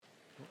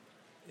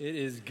It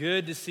is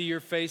good to see your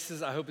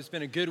faces. I hope it's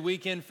been a good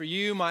weekend for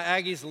you. My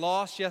Aggies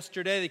lost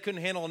yesterday. They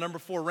couldn't handle a number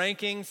 4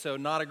 ranking, so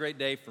not a great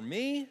day for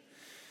me.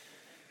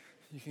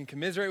 You can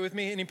commiserate with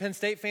me. Any Penn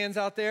State fans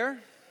out there?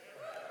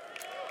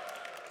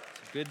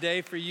 It's a good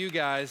day for you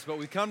guys, but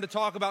we come to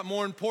talk about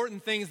more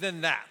important things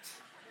than that.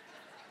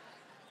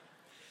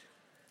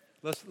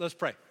 Let's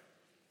pray.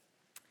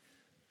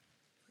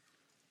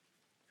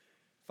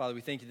 Father,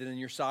 we thank you that in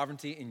your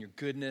sovereignty and your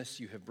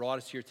goodness, you have brought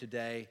us here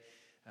today.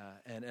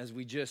 And as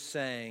we just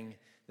sang,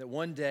 that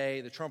one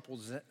day the trump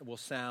will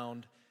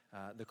sound,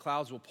 the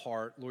clouds will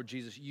part, Lord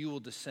Jesus, you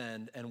will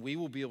descend, and we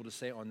will be able to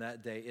say on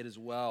that day, it is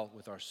well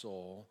with our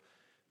soul,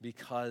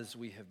 because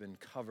we have been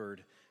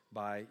covered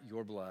by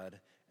your blood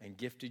and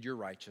gifted your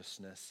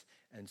righteousness.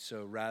 And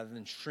so rather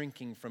than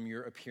shrinking from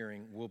your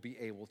appearing, we'll be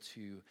able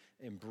to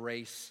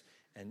embrace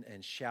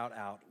and shout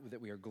out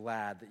that we are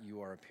glad that you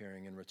are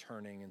appearing and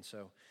returning. And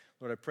so,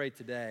 Lord, I pray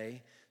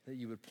today that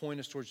you would point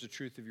us towards the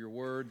truth of your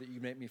word, that you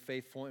make me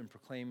faithful in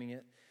proclaiming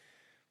it.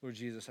 Lord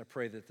Jesus, I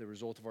pray that the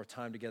result of our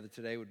time together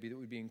today would be that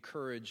we'd be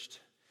encouraged,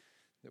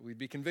 that we'd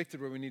be convicted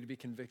where we need to be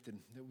convicted,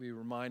 that we'd be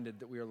reminded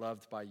that we are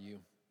loved by you,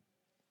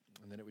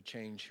 and that it would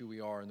change who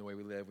we are and the way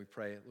we live. We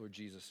pray it, Lord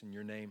Jesus, in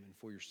your name and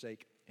for your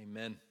sake.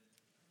 Amen.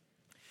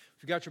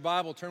 If you've got your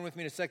Bible, turn with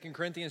me to 2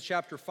 Corinthians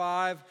chapter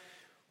 5.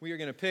 We are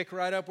going to pick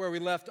right up where we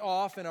left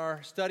off in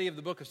our study of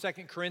the book of 2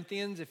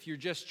 Corinthians. If you're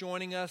just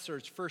joining us or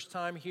it's first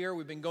time here,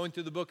 we've been going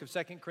through the book of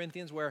 2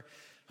 Corinthians where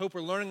I hope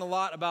we're learning a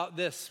lot about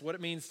this, what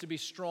it means to be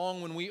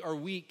strong when we are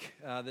weak.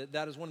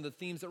 That is one of the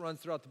themes that runs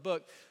throughout the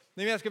book.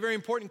 Let me ask a very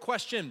important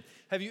question.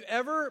 Have you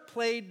ever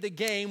played the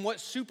game, what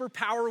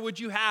superpower would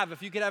you have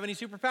if you could have any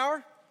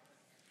superpower?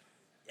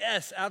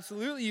 Yes,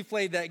 absolutely, you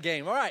played that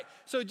game. All right,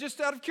 so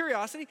just out of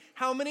curiosity,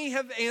 how many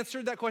have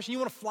answered that question? You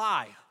want to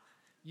fly.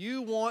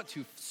 You want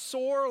to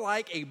soar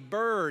like a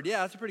bird. Yeah,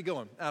 that's a pretty good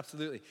one.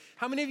 Absolutely.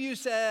 How many of you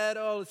said,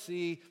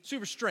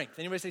 super strength?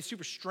 Anybody say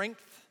super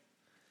strength?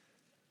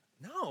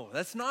 No,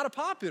 that's not a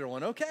popular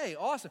one. Okay,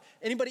 awesome.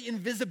 Anybody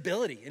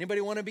invisibility? Anybody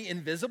want to be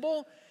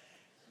invisible?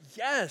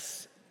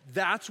 Yes,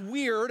 that's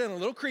weird and a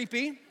little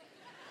creepy.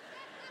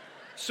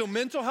 So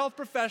mental health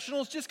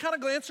professionals, just kind of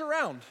glance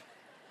around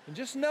and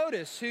just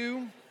notice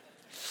who,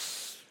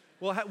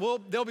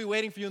 they'll be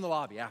waiting for you in the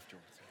lobby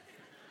afterwards.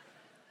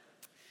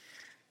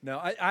 No,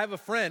 I have a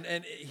friend,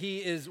 and he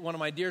is one of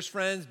my dearest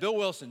friends, Bill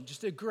Wilson,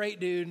 just a great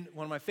dude,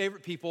 one of my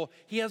favorite people.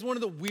 He has one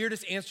of the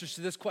weirdest answers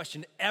to this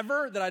question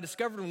ever that I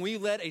discovered when we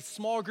led a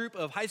small group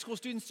of high school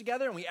students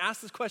together, and we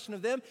asked this question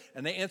of them,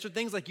 and they answered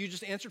things like you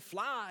just answered,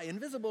 fly,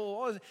 invisible.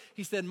 All this.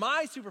 He said,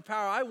 my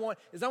superpower I want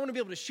to be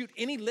able to shoot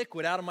any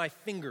liquid out of my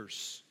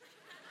fingers.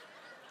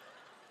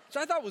 Which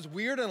I thought was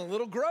weird and a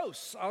little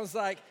gross. I was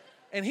like,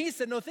 and he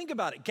said, no, think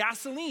about it.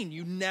 Gasoline,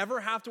 you never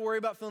have to worry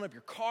about filling up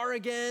your car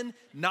again.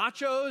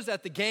 Nachos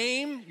at the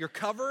game, you're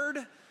covered.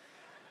 I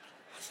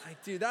was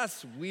like, dude,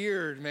 that's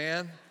weird,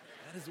 man.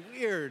 That is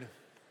weird.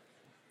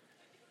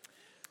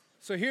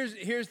 So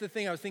here's the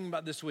thing I was thinking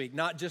about this week.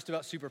 Not just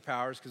about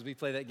superpowers, because we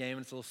play that game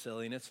and it's a little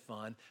silly and it's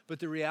fun. But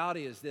the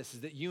reality is this,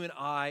 is that you and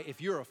I, if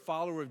you're a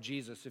follower of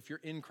Jesus, if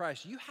you're in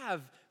Christ, you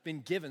have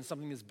been given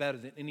something that's better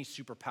than any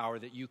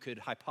superpower that you could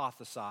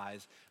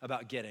hypothesize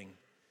about getting.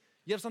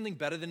 You have something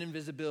better than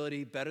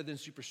invisibility, better than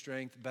super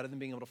strength, better than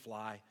being able to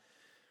fly.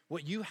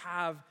 What you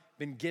have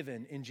been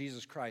given in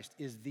Jesus Christ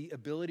is the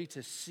ability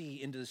to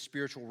see into the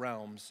spiritual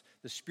realms,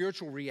 the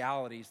spiritual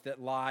realities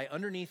that lie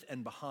underneath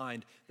and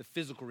behind the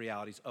physical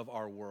realities of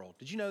our world.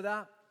 Did you know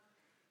that?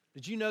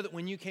 Did you know that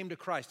when you came to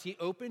Christ, he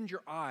opened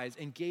your eyes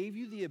and gave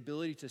you the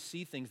ability to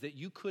see things that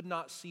you could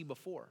not see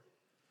before?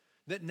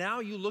 That now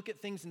you look at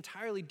things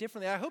entirely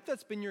differently. I hope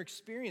that's been your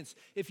experience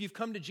if you've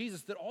come to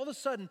Jesus, that all of a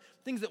sudden,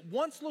 things that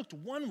once looked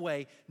one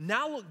way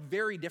now look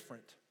very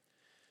different.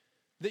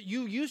 That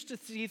you used to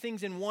see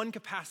things in one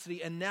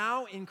capacity, and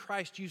now in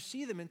Christ you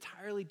see them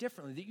entirely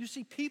differently. That you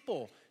see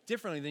people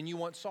differently than you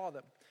once saw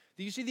them.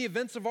 That you see the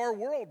events of our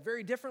world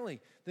very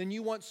differently than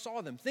you once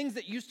saw them. Things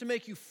that used to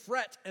make you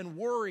fret and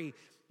worry,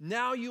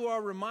 now you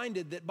are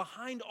reminded that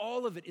behind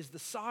all of it is the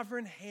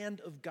sovereign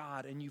hand of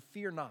God, and you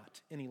fear not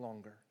any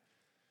longer.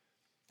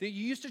 That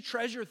you used to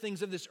treasure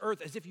things of this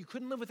earth as if you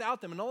couldn't live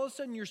without them. And all of a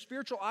sudden your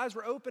spiritual eyes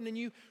were open and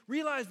you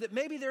realized that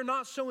maybe they're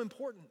not so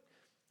important.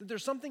 That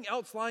there's something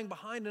else lying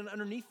behind and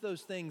underneath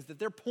those things that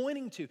they're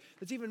pointing to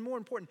that's even more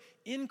important.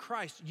 In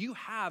Christ, you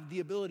have the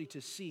ability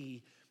to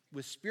see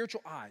with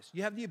spiritual eyes.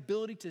 You have the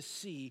ability to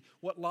see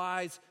what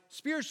lies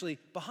spiritually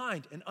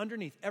behind and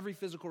underneath every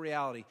physical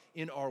reality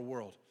in our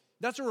world.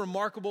 That's a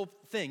remarkable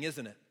thing,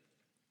 isn't it?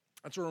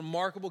 That's a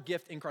remarkable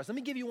gift in Christ. Let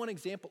me give you one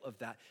example of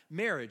that.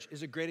 Marriage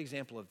is a great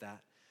example of that.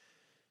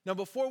 Now,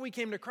 before we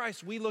came to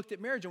Christ, we looked at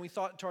marriage and we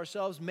thought to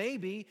ourselves,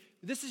 maybe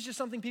this is just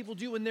something people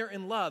do when they're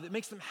in love. It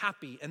makes them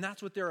happy, and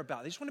that's what they're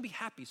about. They just want to be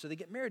happy, so they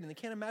get married, and they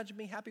can't imagine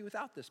being happy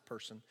without this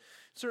person.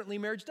 Certainly,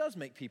 marriage does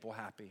make people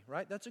happy,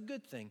 right? That's a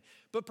good thing.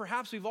 But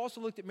perhaps we've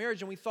also looked at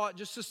marriage and we thought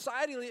just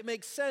societally it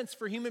makes sense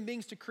for human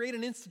beings to create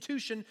an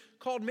institution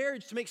called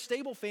marriage to make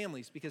stable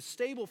families, because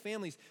stable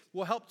families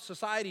will help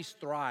societies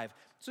thrive.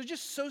 So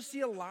just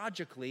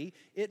sociologically,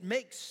 it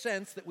makes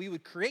sense that we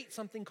would create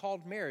something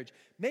called marriage.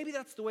 Maybe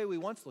that's the way we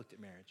once looked at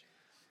marriage.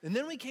 And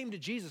then we came to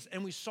Jesus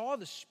and we saw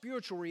the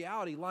spiritual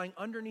reality lying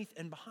underneath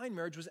and behind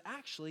marriage was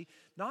actually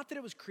not that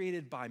it was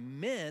created by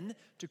men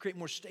to create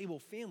more stable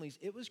families.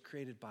 It was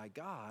created by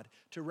God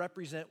to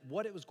represent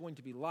what it was going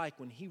to be like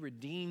when he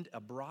redeemed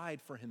a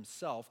bride for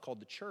himself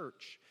called the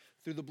church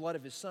through the blood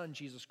of his son,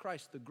 Jesus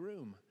Christ, the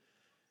groom.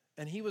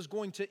 And he was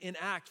going to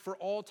enact for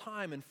all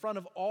time in front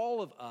of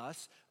all of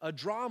us a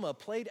drama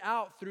played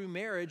out through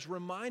marriage,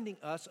 reminding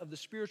us of the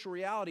spiritual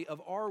reality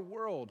of our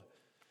world,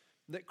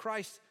 that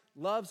Christ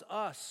loves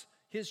us,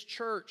 his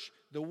church,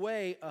 the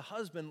way a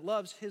husband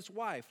loves his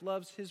wife,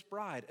 loves his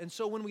bride. And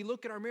so when we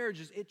look at our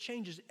marriages, it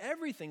changes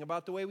everything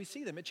about the way we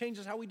see them. It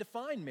changes how we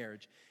define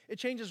marriage. It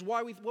changes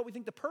what we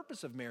think the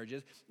purpose of marriage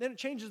is. Then it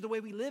changes the way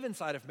we live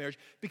inside of marriage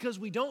because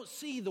we don't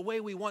see the way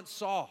we once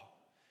saw.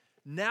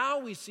 Now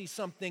we see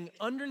something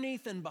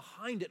underneath and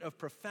behind it of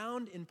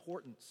profound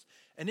importance.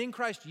 And in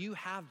Christ, you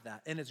have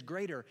that. And it's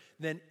greater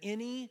than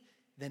any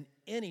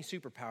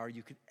superpower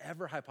you could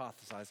ever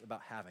hypothesize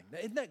about having.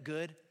 Isn't that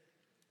good?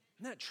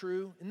 Isn't that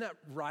true? Isn't that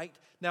right?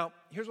 Now,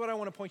 here's what I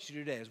want to point you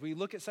to today. As we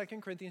look at 2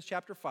 Corinthians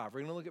chapter 5, we're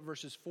going to look at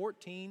verses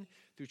 14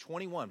 through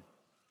 21.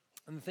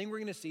 And the thing we're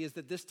going to see is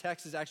that this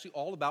text is actually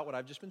all about what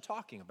I've just been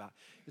talking about.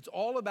 It's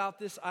all about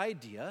this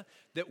idea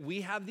that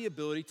we have the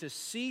ability to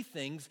see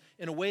things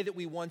in a way that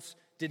we once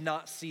did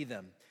not see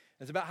them.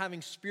 It's about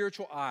having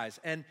spiritual eyes.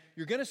 And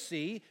you're going to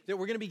see that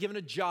we're going to be given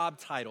a job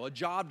title, a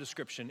job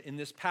description in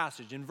this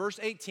passage. In verse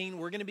 18,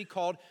 we're going to be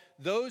called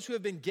those who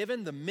have been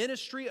given the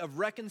ministry of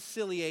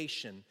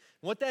reconciliation. And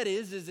what that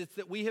is it's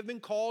that we have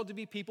been called to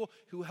be people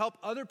who help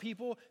other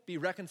people be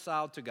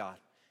reconciled to God.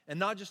 And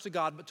not just to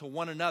God, but to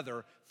one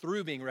another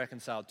through being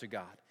reconciled to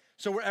God.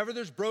 So wherever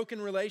there's broken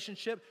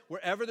relationship,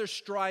 wherever there's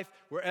strife,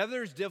 wherever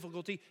there's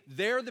difficulty,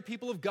 there the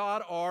people of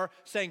God are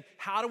saying,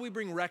 how do we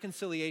bring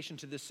reconciliation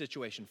to this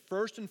situation?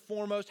 First and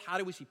foremost, how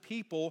do we see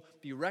people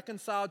be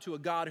reconciled to a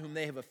God whom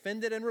they have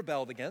offended and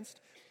rebelled against?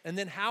 And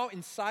then how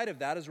inside of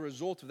that, as a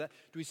result of that,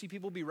 do we see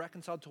people be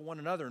reconciled to one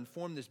another and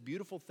form this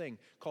beautiful thing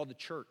called the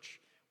church,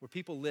 where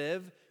people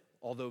live,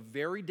 although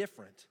very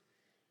different,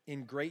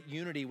 in great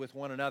unity with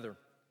one another.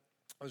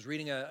 I was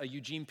reading a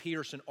Eugene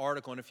Peterson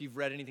article, and if you've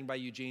read anything by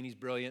Eugene, he's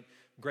brilliant,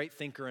 great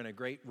thinker and a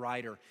great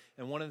writer.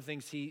 And one of the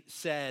things he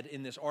said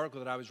in this article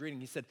that I was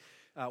reading, he said,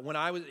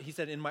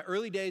 in my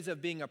early days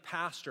of being a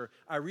pastor,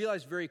 I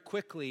realized very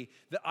quickly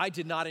that I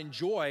did not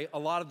enjoy a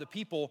lot of the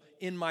people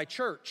in my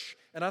church.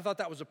 And I thought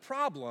that was a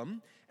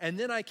problem. And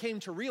then I came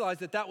to realize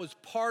that that was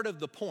part of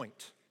the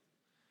point.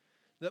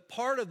 That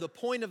part of the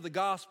point of the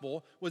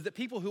gospel was that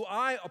people who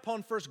I,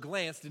 upon first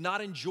glance, did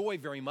not enjoy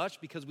very much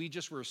because we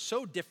just were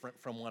so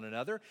different from one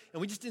another, and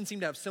we just didn't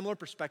seem to have similar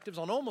perspectives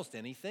on almost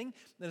anything,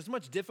 and as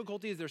much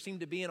difficulty as there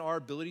seemed to be in our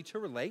ability to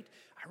relate,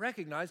 I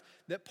recognized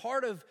that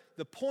part of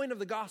the point of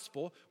the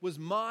gospel was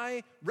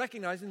my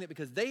recognizing that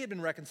because they had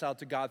been reconciled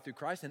to God through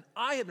Christ, and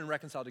I had been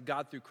reconciled to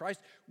God through Christ,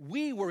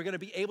 we were going to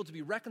be able to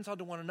be reconciled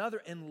to one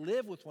another and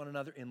live with one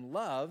another in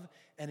love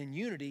and in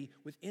unity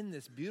within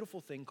this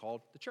beautiful thing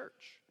called the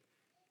church.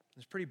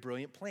 It's a pretty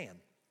brilliant plan,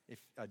 if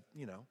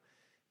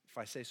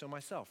I say so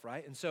myself,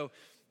 right? And so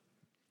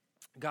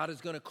God is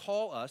going to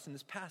call us in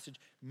this passage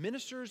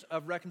ministers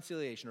of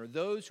reconciliation, or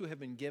those who have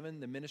been given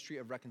the ministry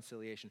of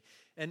reconciliation.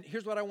 And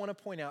here's what I want to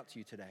point out to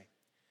you today.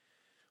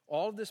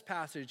 All of this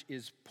passage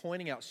is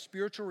pointing out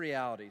spiritual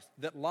realities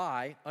that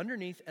lie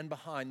underneath and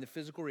behind the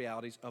physical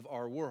realities of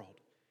our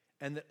world.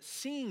 And that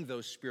seeing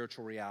those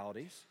spiritual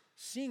realities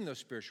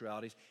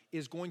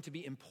is going to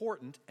be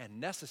important and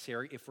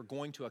necessary if we're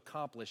going to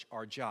accomplish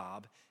our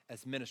job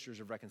as ministers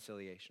of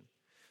reconciliation.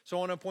 So I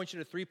want to point you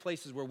to 3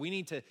 places where we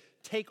need to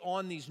take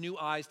on these new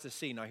eyes to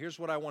see. Now, here's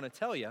what I want to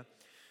tell you.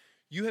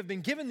 You have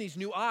been given these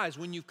new eyes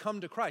when you've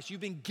come to Christ. You've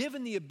been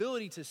given the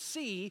ability to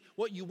see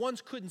what you once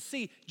couldn't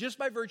see just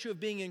by virtue of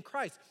being in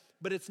Christ.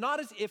 But it's not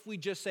as if we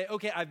just say,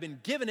 okay, I've been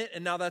given it,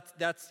 and now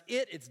that's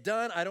it. It's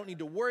done. I don't need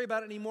to worry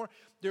about it anymore.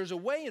 There's a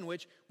way in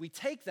which we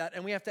take that,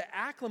 and we have to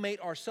acclimate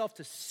ourselves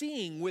to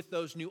seeing with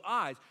those new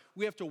eyes.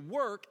 We have to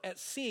work at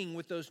seeing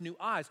with those new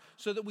eyes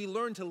so that we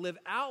learn to live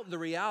out the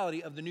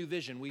reality of the new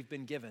vision we've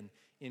been given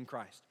in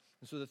Christ.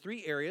 And so the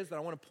 3 areas that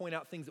I want to point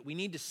out, things that we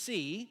need to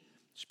see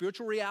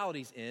spiritual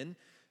realities in,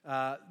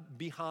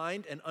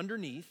 behind and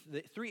underneath,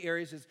 the 3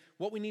 areas is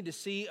what we need to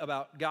see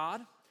about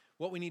God,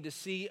 what we need to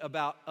see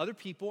about other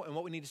people, and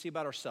what we need to see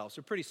about ourselves.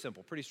 So pretty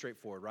simple, pretty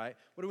straightforward, right?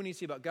 What do we need to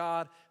see about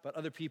God, about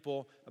other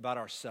people, about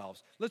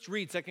ourselves? Let's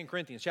read 2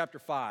 Corinthians chapter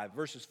 5,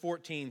 verses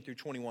 14 through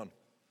 21.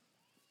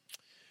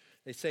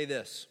 They say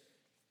this: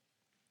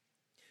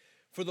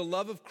 "For the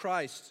love of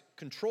Christ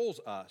controls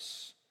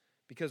us,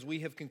 because we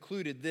have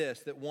concluded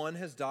this, that one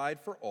has died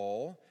for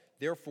all,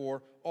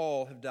 therefore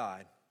all have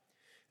died.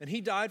 And he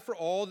died for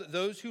all, that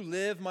those who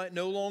live might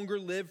no longer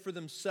live for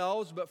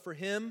themselves, but for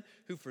him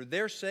who for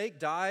their sake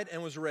died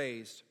and was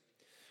raised.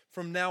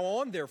 From now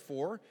on,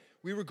 therefore,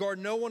 we regard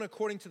no one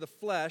according to the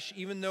flesh,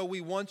 even though we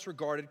once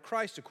regarded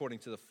Christ according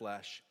to the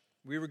flesh.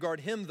 We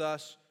regard him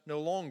thus no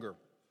longer.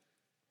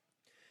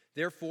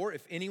 Therefore,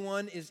 if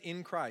anyone is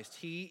in Christ,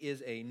 he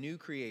is a new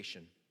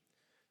creation.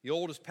 The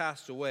old has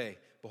passed away.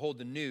 Behold,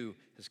 the new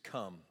has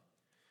come.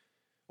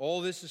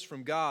 All this is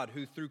from God,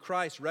 who through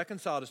Christ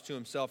reconciled us to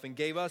himself and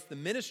gave us the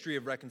ministry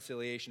of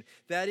reconciliation.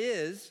 That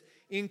is,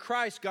 in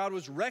Christ, God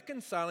was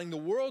reconciling the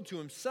world to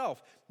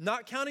himself,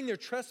 not counting their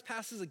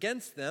trespasses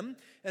against them,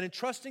 and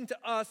entrusting to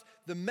us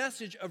the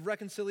message of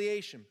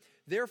reconciliation.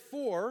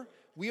 Therefore,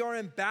 we are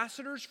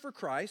ambassadors for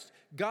Christ,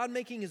 God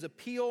making his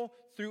appeal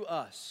through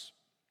us.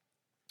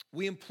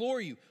 We implore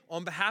you,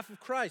 on behalf of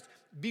Christ,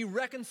 be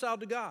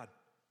reconciled to God.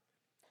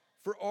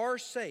 For our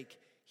sake,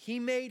 he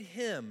made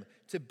him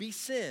to be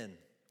sin,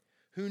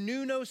 who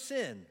knew no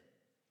sin,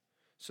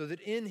 so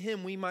that in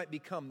him we might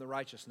become the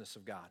righteousness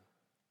of God.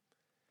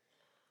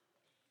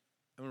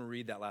 I'm going to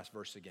read that last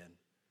verse again,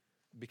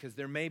 because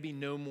there may be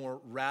no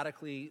more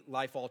radically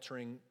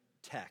life-altering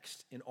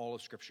text in all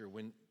of Scripture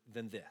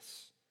than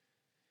this.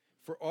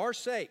 For our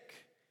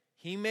sake,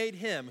 he made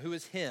him, who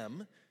is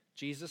him,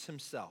 Jesus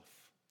himself.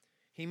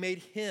 He made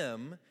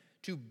him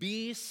to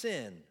be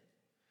sin,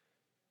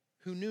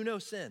 who knew no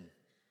sin,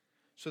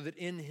 so that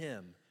in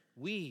him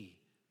we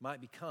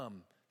might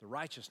become the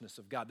righteousness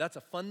of God. That's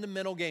a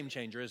fundamental game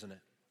changer, isn't it?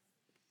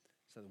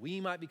 So that we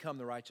might become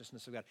the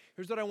righteousness of God.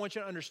 Here's what I want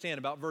you to understand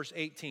about verse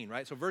 18,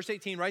 right? So verse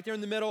 18, right there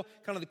in the middle,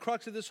 kind of the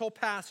crux of this whole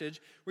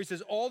passage, where he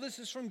says, all this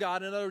is from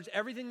God. In other words,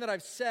 everything that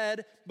I've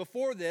said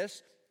before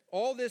this,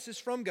 all this is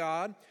from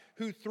God,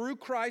 who through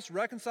Christ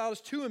reconciled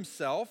us to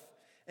himself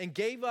and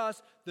gave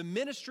us the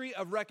ministry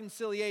of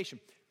reconciliation.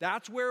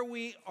 That's where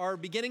we are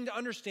beginning to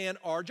understand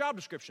our job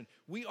description.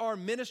 We are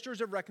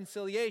ministers of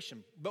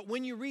reconciliation. But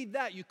when you read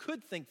that, you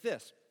could think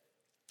this.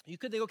 You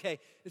could think, okay,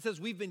 it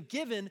says we've been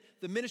given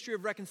the ministry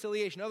of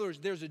reconciliation. In other words,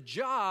 there's a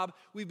job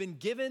we've been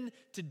given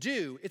to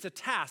do. It's a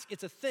task,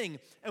 it's a thing,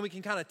 and we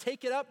can kind of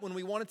take it up when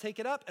we want to take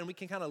it up, and we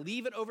can kind of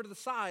leave it over to the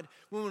side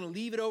when we want to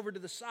leave it over to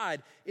the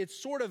side. It's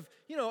sort of,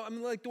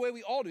 like the way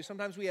we all do.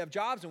 Sometimes we have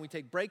jobs and we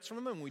take breaks from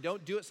them, and we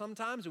don't do it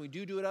sometimes, and we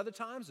do it other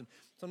times, and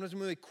sometimes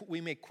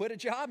we may quit a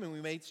job, and we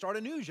may start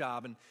a new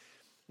job. And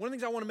one of the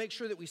things I want to make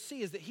sure that we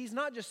see is that he's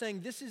not just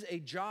saying this is a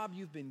job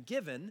you've been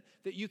given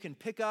that you can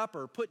pick up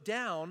or put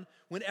down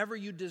whenever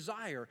you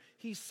desire.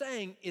 He's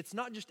saying it's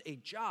not just a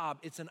job,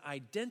 it's an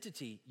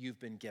identity you've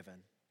been given.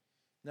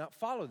 Now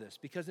follow this,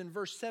 because in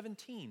verse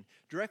 17,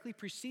 directly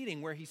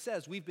preceding where he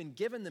says we've been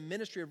given the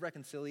ministry of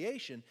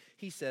reconciliation,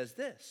 he says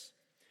this.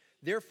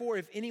 Therefore,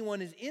 if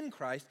anyone is in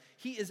Christ,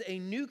 he is a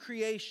new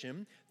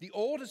creation. The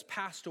old has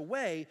passed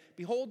away.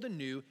 Behold, the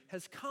new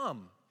has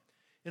come.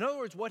 In other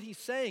words, what he's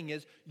saying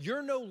is,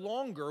 you're no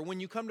longer, when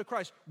you come to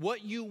Christ,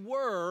 what you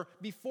were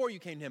before you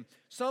came to him.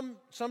 Some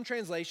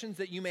translations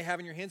that you may have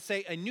in your hand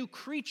say a new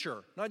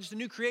creature, not just a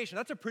new creation.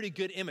 That's a pretty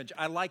good image.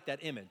 I like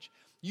that image.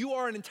 You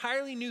are an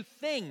entirely new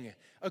thing,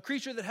 a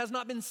creature that has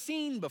not been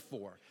seen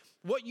before.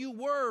 What you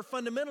were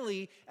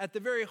fundamentally at the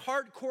very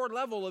heart core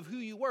level of who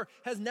you were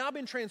has now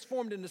been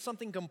transformed into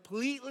something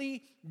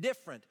completely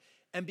different.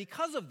 And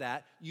because of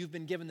that, you've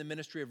been given the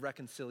ministry of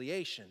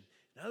reconciliation.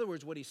 In other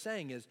words, what he's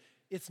saying is,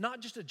 it's not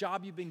just a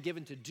job you've been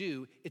given to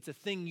do, it's a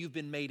thing you've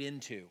been made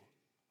into.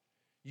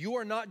 You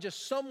are not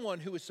just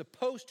someone who is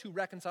supposed to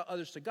reconcile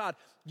others to God.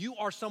 You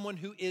are someone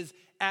who is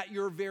at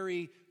your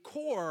very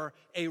core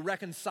a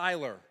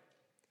reconciler.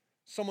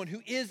 Someone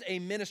who is a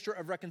minister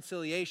of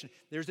reconciliation.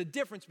 There's a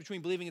difference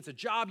between believing it's a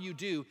job you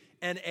do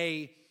and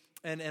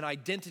an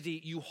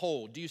identity you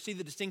hold. Do you see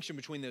the distinction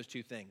between those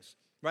two things?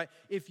 Right?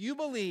 If you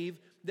believe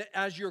that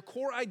as your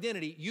core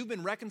identity, you've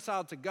been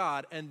reconciled to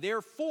God, and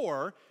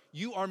therefore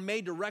you are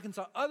made to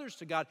reconcile others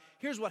to God,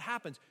 here's what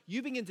happens.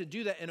 You begin to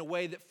do that in a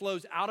way that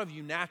flows out of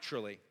you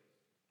naturally.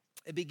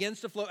 It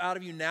begins to flow out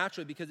of you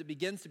naturally because it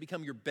begins to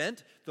become your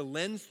bent, the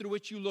lens through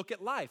which you look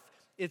at life.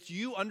 It's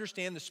you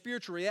understand the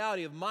spiritual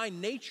reality of my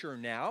nature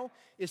now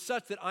is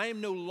such that I am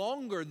no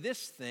longer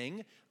this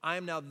thing, I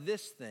am now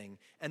this thing.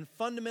 And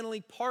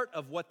fundamentally part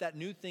of what that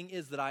new thing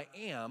is that I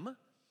am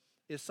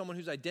is someone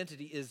whose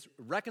identity is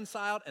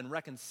reconciled and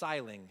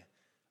reconciling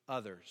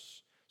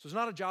others. So it's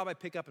not a job I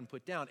pick up and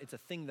put down. It's a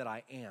thing that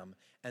I am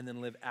and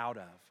then live out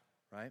of,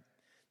 right?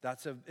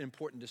 That's an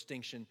important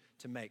distinction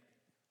to make.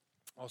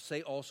 I'll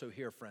say also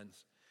here, friends,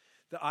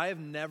 that I have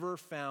never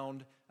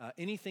found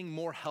anything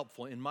more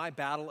helpful in my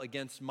battle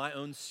against my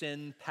own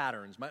sin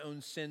patterns, my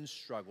own sin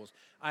struggles.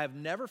 I have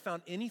never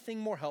found anything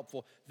more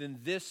helpful than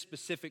this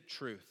specific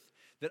truth,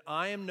 that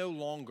I am no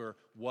longer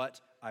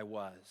what I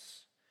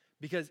was.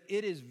 Because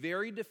it is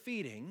very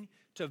defeating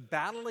to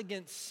battle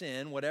against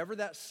sin, whatever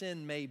that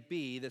sin may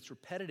be that's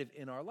repetitive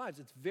in our lives.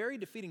 It's very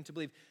defeating to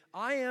believe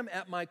I am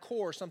at my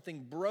core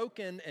something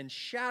broken and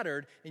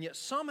shattered, and yet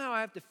somehow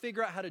I have to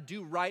figure out how to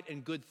do right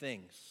and good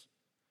things.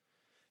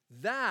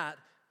 That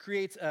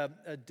creates a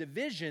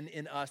division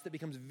in us that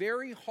becomes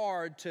very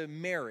hard to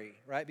marry,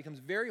 right? It becomes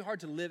very hard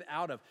to live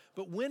out of.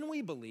 But when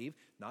we believe,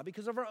 not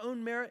because of our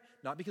own merit,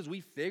 not because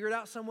we figured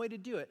out some way to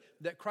do it,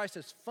 that Christ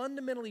has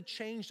fundamentally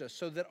changed us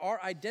so that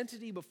our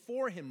identity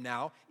before him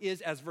now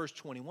is, as verse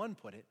 21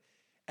 put it,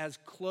 as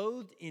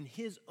clothed in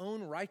his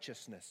own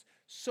righteousness.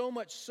 So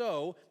much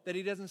so that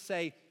he doesn't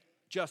say,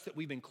 just that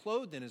we've been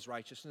clothed in his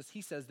righteousness.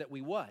 He says that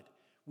we what?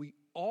 We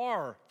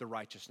are the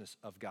righteousness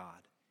of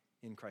God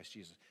in Christ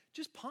Jesus.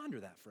 Just ponder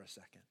that for a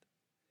second.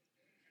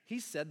 He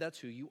said that's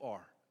who you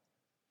are.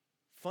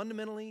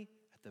 Fundamentally,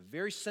 at the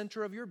very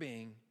center of your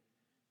being,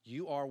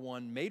 you are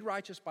one made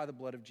righteous by the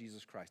blood of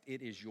Jesus Christ.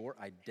 It is your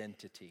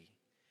identity.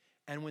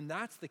 And when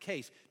that's the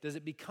case, does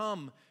it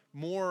become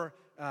more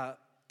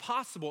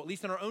possible, at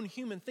least in our own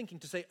human thinking,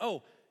 to say,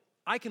 oh,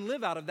 I can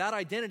live out of that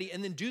identity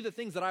and then do the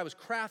things that I was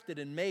crafted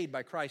and made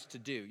by Christ to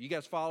do? You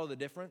guys follow the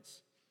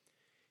difference?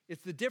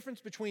 It's the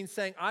difference between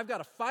saying, I've got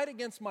to fight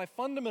against my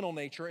fundamental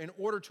nature in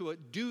order to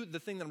do the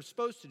thing that I'm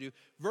supposed to do,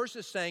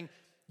 versus saying,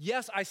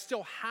 yes, I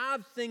still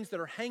have things that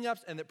are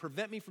hang-ups and that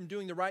prevent me from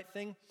doing the right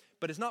thing,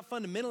 but it's not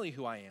fundamentally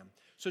who I am.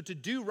 So to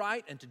do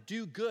right and to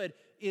do good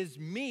is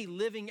me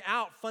living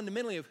out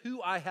fundamentally of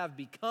who I have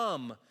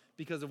become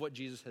because of what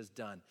Jesus has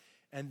done.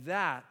 And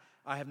that,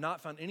 I have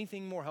not found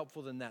anything more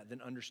helpful than that,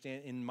 than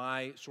understand in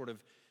my sort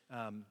of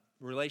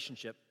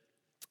relationship,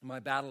 my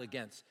battle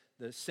against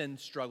the sin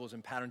struggles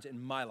and patterns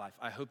in my life.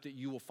 I hope that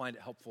you will find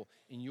it helpful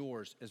in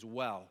yours as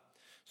well.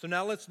 So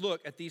now let's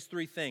look at these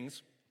three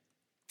things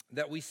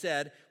that we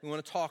said we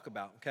want to talk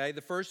about, okay?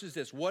 The first is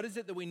this: what is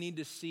it that we need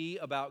to see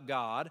about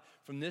God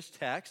from this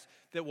text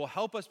that will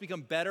help us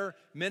become better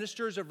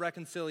ministers of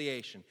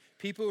reconciliation,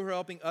 people who are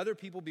helping other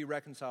people be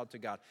reconciled to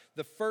God?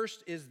 The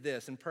first is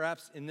this, and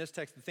perhaps in this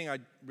text,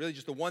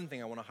 the one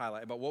thing I want to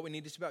highlight about what we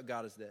need to see about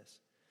God is this: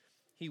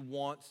 he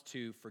wants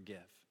to forgive.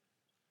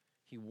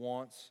 He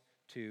wants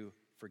to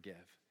forgive.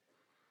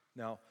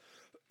 Now,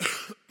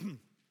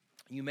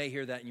 you may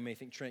hear that and you may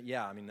think, Trent,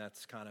 yeah, I mean,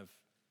 that's kind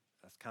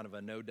of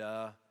a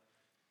no-duh.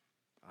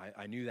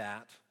 I knew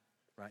that,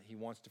 right? He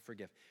wants to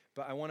forgive.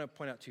 But I want to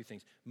point out two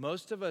things.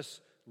 Most of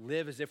us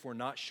live as if we're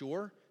not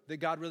sure that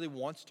God really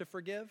wants to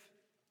forgive.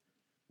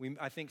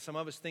 I think some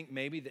of us think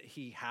maybe that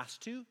he has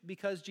to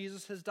because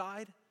Jesus has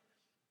died,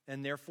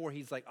 and therefore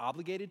he's like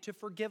obligated to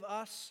forgive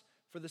us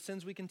for the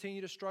sins we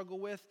continue to struggle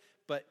with,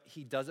 but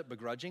he does it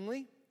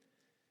begrudgingly.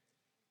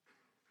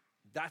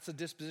 That's a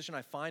disposition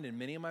I find in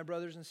many of my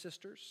brothers and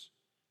sisters,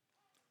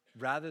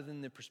 rather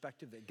than the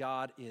perspective that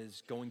God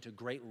is going to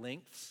great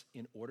lengths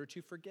in order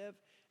to forgive.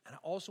 And I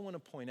also want to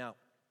point out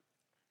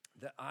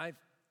that I've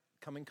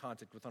come in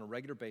contact with on a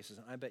regular basis,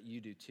 and I bet you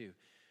do too,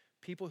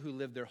 people who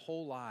live their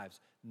whole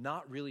lives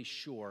not really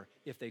sure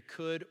if they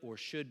could or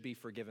should be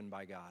forgiven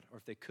by God, or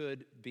if they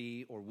could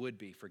be or would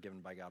be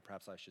forgiven by God,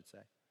 perhaps I should say.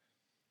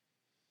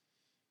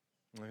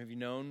 Have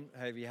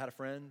you had a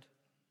friend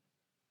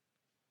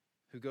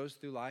who goes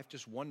through life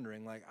just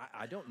wondering, like,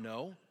 I don't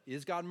know,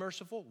 is God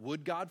merciful?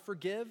 Would God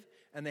forgive?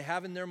 And they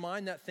have in their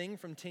mind that thing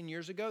from 10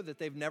 years ago that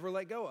they've never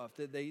let go of,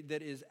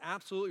 that is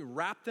absolutely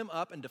wrapped them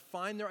up and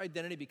defined their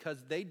identity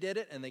because they did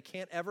it, and they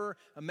can't ever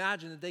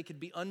imagine that they could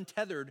be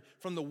untethered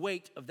from the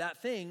weight of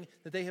that thing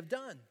that they have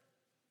done.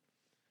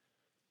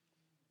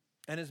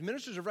 And as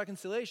ministers of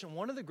reconciliation,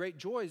 one of the great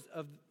joys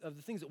of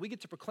the things that we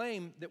get to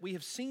proclaim that we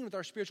have seen with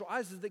our spiritual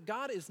eyes is that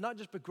God is not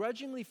just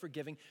begrudgingly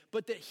forgiving,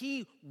 but that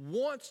he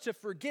wants to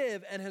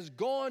forgive and has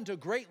gone to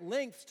great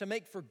lengths to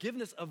make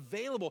forgiveness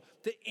available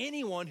to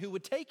anyone who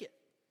would take it.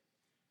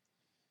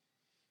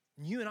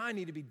 And you and I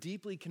need to be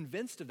deeply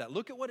convinced of that.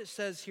 Look at what it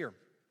says here.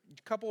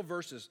 A couple of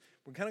verses.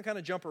 We're kind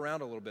of jump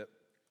around a little bit.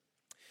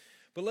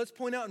 But let's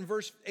point out in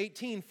verse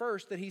 18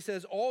 first that he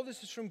says, all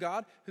this is from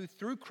God who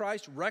through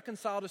Christ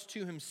reconciled us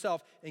to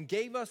himself and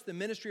gave us the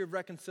ministry of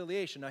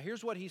reconciliation. Now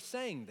here's what he's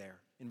saying there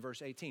in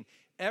verse 18.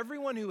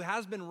 Everyone who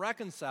has been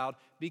reconciled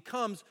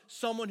becomes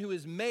someone who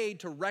is made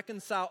to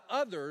reconcile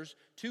others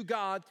to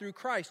God through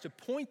Christ, to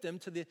point them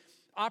to the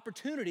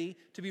opportunity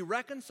to be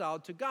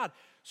reconciled to God.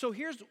 So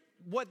here's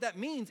what that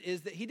means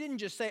is that he didn't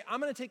just say,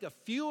 I'm going to take a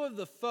few of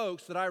the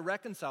folks that I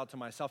reconciled to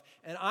myself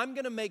and I'm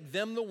going to make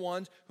them the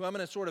ones who I'm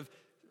going to sort of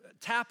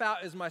tap out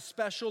as my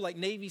special like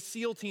Navy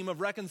SEAL team of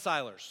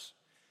reconcilers.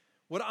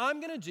 What I'm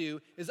going to do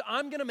is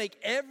I'm going to make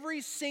every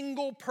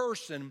single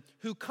person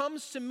who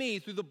comes to me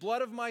through the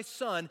blood of my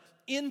son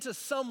into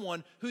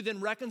someone who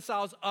then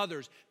reconciles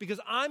others,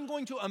 because I'm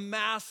going to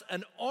amass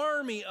an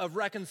army of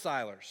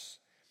reconcilers.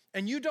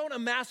 And you don't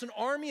amass an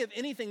army of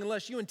anything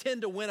unless you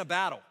intend to win a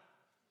battle.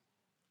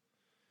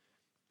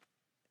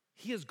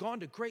 He has gone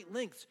to great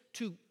lengths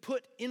to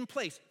put in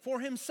place for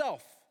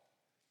himself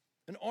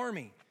an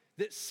army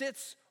that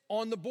sits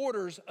on the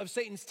borders of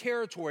Satan's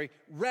territory,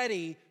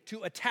 ready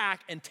to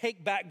attack and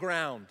take back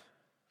ground.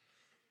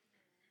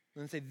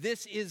 And say,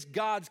 this is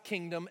God's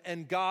kingdom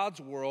and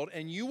God's world,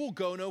 and you will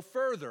go no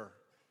further.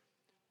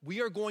 We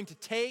are going to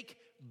take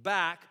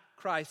back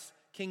Christ's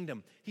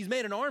kingdom. He's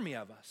made an army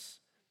of us.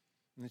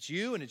 And it's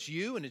you, and it's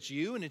you, and it's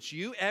you, and it's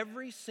you.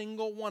 Every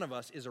single one of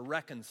us is a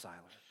reconciler.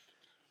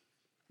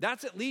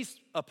 That's at least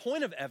a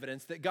point of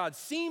evidence that God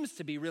seems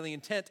to be really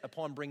intent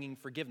upon bringing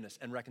forgiveness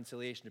and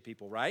reconciliation to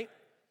people, right?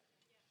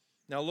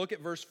 Now look at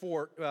verse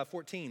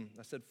 14.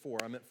 I said 4,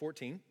 I meant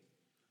 14.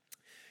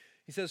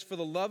 He says, for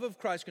the love of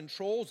Christ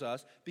controls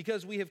us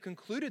because we have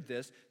concluded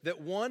this,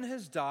 that one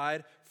has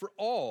died for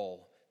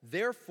all.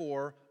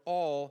 Therefore,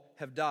 all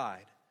have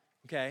died.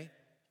 Okay?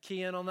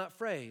 Key in on that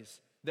phrase.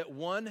 that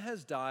one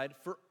has died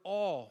for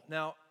all.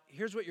 Now,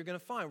 here's what you're going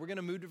to find. We're going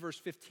to move to verse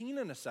 15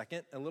 in a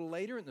second, a little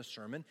later in the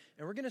sermon,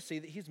 and we're going to see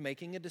that he's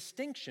making a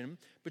distinction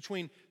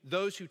between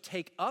those who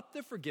take up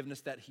the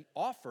forgiveness that he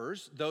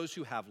offers, those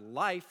who have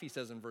life, he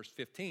says in verse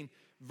 15,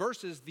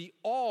 versus the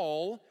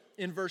all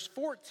in verse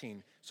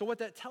 14. So what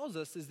that tells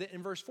us is that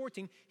in verse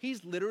 14,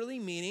 he's literally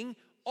meaning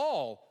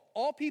all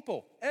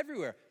people,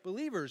 everywhere,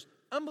 believers,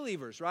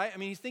 unbelievers, right? I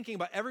mean, he's thinking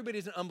about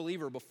everybody's an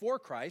unbeliever before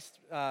Christ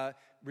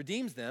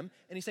redeems them,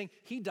 and he's saying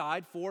he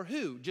died for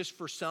who? Just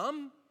for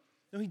some?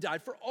 No, he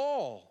died for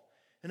all.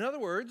 In other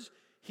words,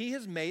 he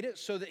has made it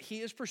so that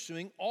he is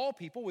pursuing all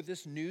people with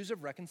this news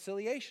of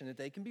reconciliation, that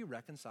they can be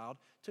reconciled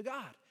to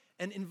God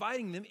and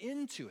inviting them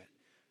into it.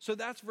 So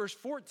that's verse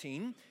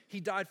 14. He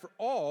died for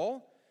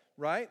all,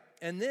 right?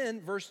 And then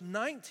verse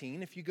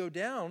 19, if you go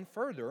down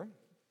further,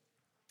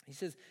 he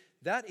says,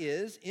 that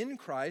is, in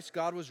Christ,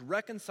 God was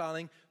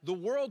reconciling the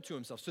world to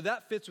himself. So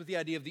that fits with the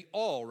idea of the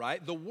all,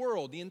 right? The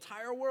world, the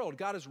entire world.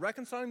 God is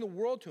reconciling the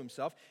world to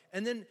himself.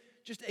 And then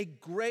just a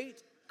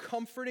great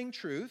comforting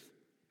truth,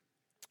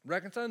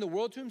 reconciling the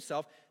world to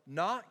himself,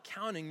 not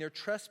counting their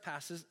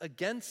trespasses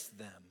against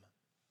them.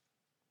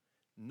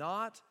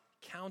 Not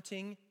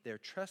counting their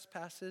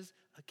trespasses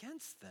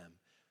against them.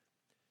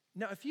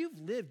 Now, if you've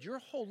lived your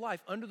whole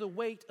life under the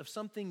weight of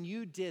something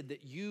you did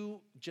that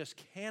you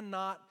just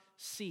cannot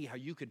see how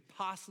you could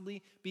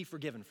possibly be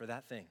forgiven for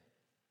that thing,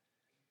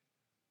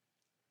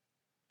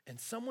 and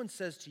someone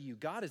says to you,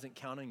 God isn't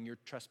counting your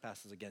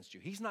trespasses against you.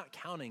 He's not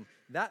counting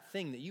that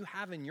thing that you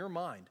have in your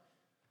mind.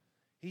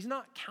 He's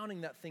not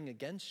counting that thing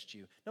against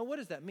you. Now, what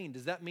does that mean?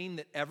 Does that mean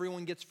that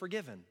everyone gets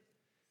forgiven?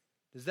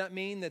 Does that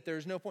mean that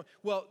there's no point?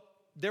 Well,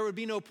 there would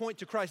be no point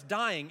to Christ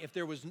dying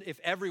if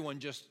everyone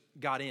just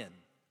got in,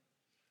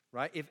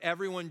 right?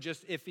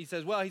 If he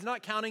says, well, he's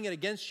not counting it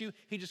against you,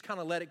 he just kind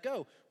of let it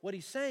go. What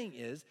he's saying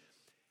is,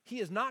 he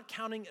is not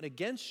counting it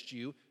against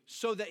you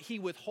so that he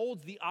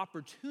withholds the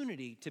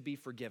opportunity to be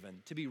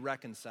forgiven, to be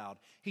reconciled.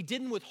 He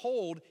didn't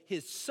withhold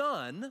his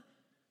son.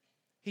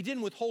 He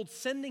didn't withhold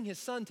sending his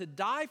son to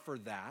die for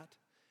that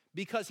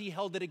because he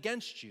held it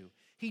against you.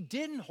 He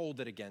didn't hold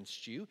it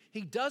against you.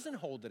 He doesn't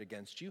hold it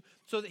against you,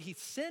 so that he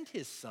sent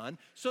his son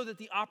so that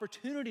the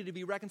opportunity to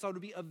be reconciled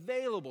would be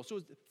available. So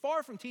it's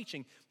far from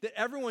teaching that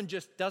everyone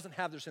just doesn't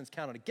have their sins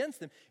counted against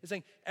them. It's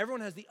saying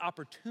everyone has the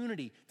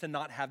opportunity to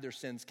not have their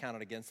sins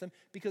counted against them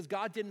because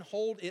God didn't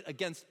hold it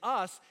against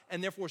us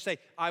and therefore say,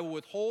 I will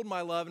withhold my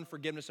love and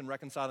forgiveness and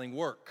reconciling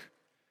work.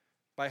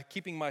 By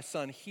keeping my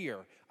son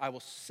here, I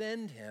will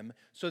send him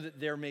so that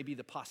there may be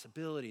the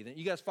possibility.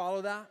 You guys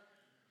follow that?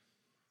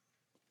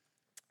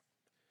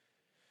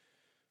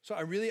 So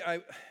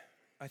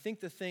I think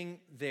the thing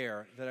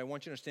there that I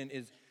want you to understand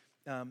is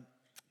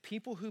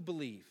people who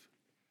believe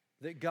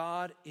that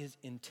God is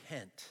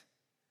intent,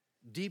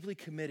 deeply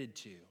committed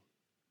to,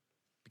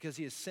 because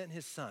he has sent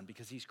his son,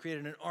 because he's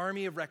created an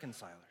army of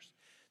reconcilers,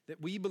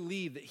 that we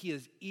believe that he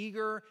is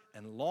eager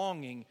and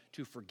longing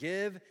to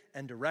forgive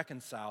and to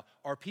reconcile,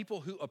 are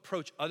people who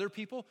approach other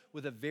people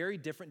with a very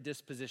different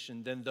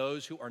disposition than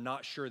those who are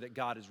not sure that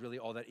God is really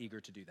all that eager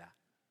to do that.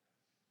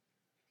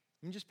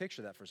 Let me just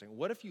picture that for a second.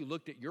 What if you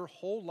looked at your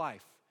whole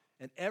life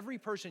and every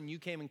person you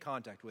came in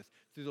contact with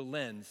through the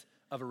lens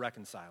of a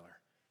reconciler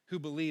who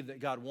believed that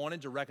God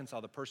wanted to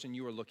reconcile the person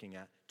you were looking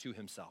at to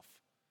himself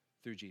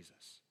through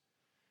Jesus?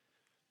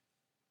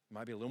 You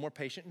might be a little more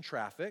patient in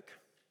traffic,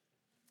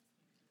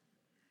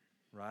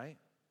 right?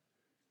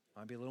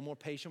 Might be a little more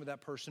patient with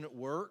that person at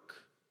work.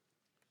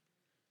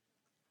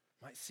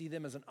 Might see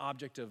them as an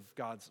object of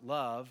God's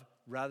love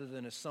rather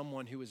than as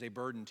someone who is a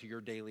burden to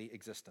your daily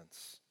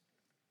existence.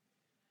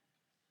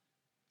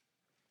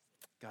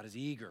 God is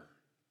eager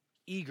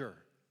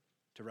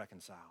to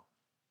reconcile.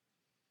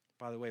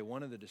 By the way,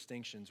 one of the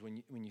distinctions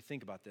when you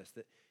think about this,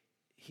 that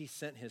he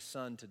sent his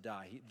son to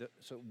die.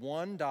 So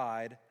one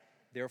died,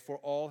 therefore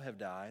all have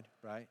died,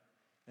 right?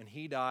 And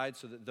he died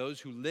so that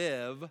those who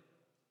live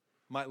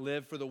might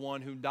live for the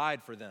one who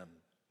died for them,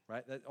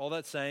 right? All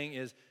that's saying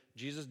is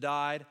Jesus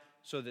died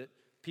so that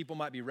people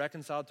might be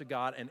reconciled to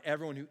God, and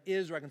everyone who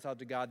is reconciled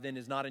to God then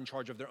is not in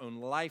charge of their own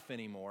life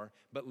anymore,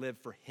 but live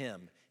for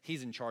him.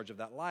 He's in charge of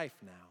that life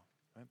now.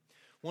 Right?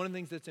 One of the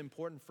things that's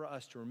important for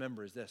us to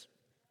remember is this.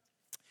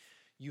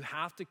 You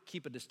have to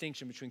keep a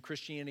distinction between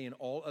Christianity and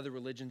all other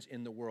religions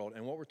in the world.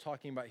 And what we're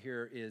talking about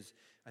here is,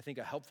 I think,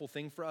 a helpful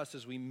thing for us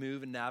as we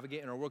move and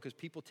navigate in our world, because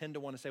people tend to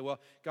want to say, well,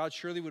 God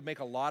surely would make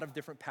a lot of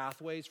different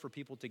pathways for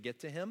people to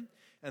get to him.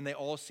 And they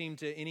all seem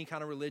to, any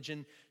kind of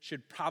religion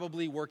should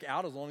probably work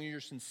out as long as you're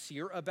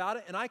sincere about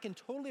it. And I can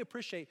totally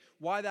appreciate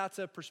why that's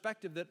a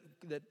perspective that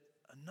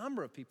a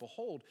number of people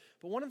hold.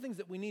 But one of the things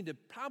that we need to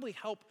probably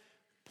help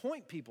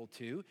point people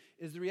to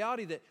is the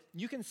reality that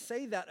you can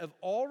say that of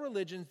all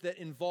religions that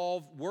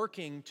involve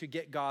working to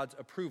get God's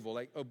approval,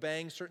 like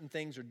obeying certain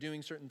things or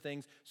doing certain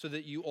things so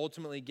that you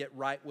ultimately get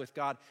right with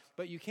God.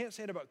 But you can't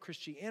say it about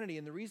Christianity,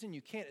 and the reason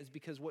you can't is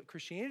because what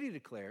Christianity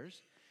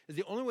declares is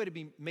the only way to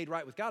be made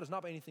right with God is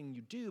not by anything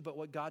you do, but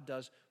what God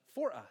does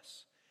for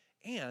us.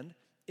 And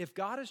if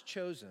God has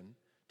chosen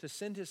to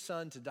send his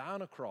son to die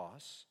on a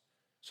cross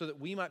so that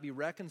we might be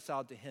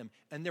reconciled to him.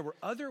 And there were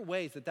other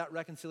ways that that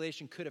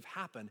reconciliation could have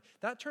happened.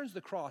 That turns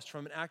the cross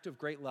from an act of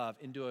great love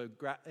into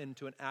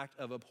an act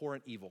of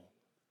abhorrent evil.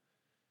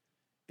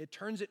 It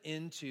turns it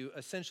into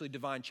essentially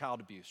divine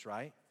child abuse,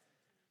 right?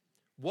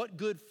 What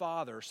good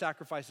father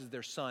sacrifices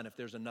their son if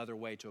there's another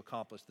way to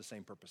accomplish the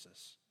same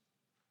purposes?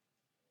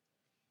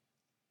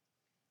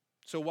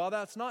 So while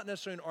that's not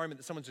necessarily an argument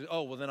that someone says,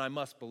 oh, well, then I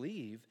must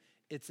believe,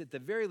 it's at the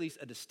very least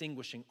a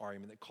distinguishing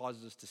argument that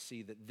causes us to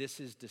see that this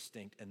is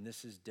distinct and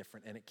this is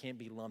different and it can't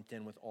be lumped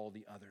in with all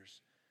the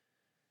others.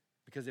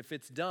 Because if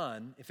it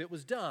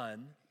was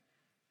done,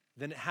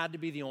 then it had to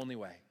be the only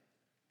way.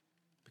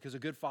 Because a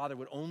good father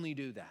would only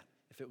do that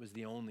if it was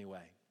the only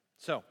way.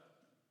 So,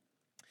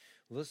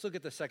 let's look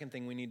at the second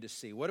thing we need to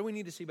see. What do we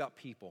need to see about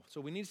people? So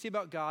we need to see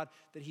about God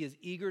that he is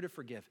eager to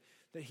forgive,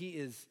 that he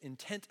is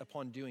intent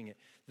upon doing it.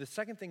 The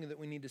second thing that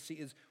we need to see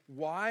is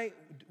what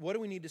do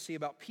we need to see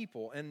about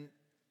people? And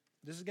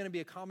this is going to be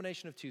a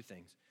combination of two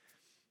things.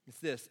 It's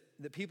this,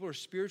 that people are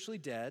spiritually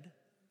dead,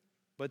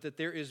 but that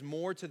there is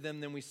more to them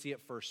than we see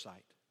at first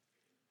sight.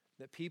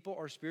 That people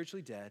are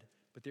spiritually dead,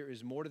 but there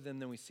is more to them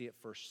than we see at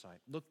first sight.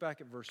 Look back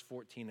at verse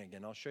 14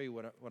 again. I'll show you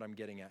what I'm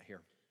getting at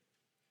here.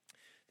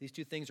 These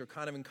two things are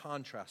kind of in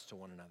contrast to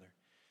one another.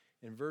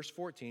 In verse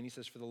 14, he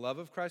says, for the love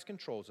of Christ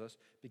controls us,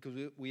 because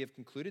we have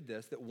concluded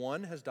this, that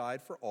one has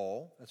died for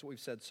all. That's what we've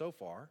said so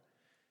far.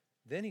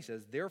 Then he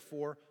says,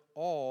 therefore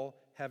all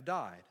have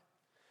died.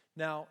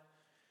 Now,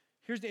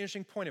 here's the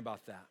interesting point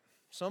about that.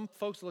 Some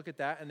folks look at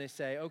that and they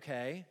say,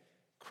 okay,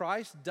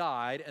 Christ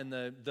died, and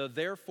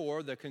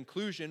therefore the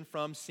conclusion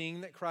from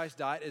seeing that Christ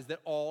died is that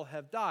all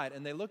have died.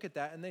 And they look at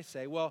that and they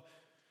say, well,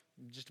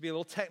 just to be a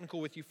little technical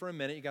with you for a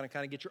minute, you got to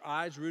kind of get your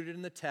eyes rooted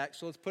in the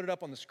text. So let's put it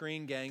up on the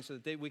screen, gang, so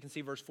that we can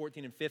see verse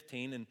 14 and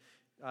 15. And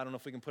I don't know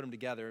if we can put them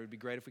together. It would be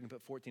great if we can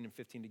put 14 and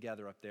 15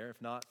 together up there.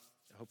 If not,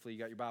 hopefully you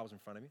got your Bibles in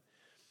front of you.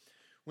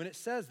 When it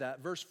says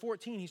that, verse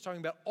 14, he's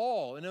talking about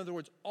all. In other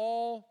words,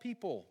 all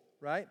people,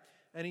 right?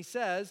 And he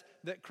says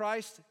that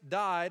Christ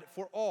died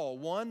for all.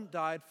 One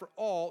died for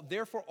all,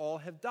 therefore all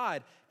have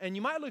died. And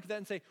you might look at that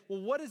and say,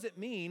 well, what does it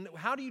mean?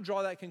 How do you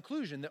draw that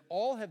conclusion? That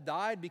all have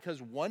died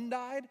because one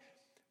died?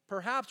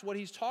 Perhaps what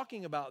he's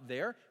talking about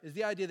there is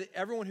the idea that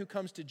everyone who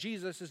comes to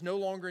Jesus is no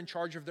longer in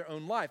charge of their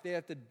own life. They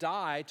have to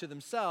die to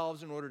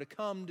themselves in order to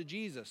come to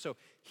Jesus. So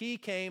he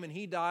came and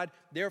he died.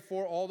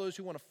 Therefore, all those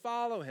who want to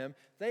follow him,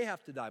 they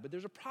have to die. But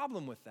there's a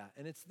problem with that,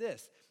 and it's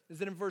this, is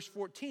that in verse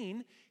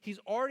 14, he's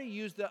already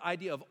used the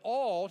idea of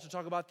all to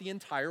talk about the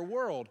entire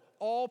world,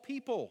 all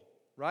people,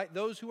 right?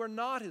 Those who are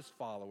not his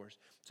followers.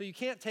 So you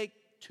can't take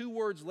two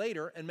words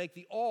later and make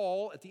the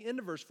all at the end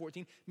of verse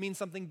 14 mean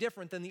something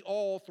different than the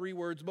all three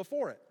words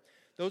before it.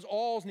 Those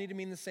alls need to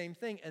mean the same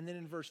thing. And then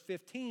in verse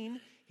 15,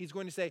 he's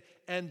going to say,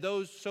 and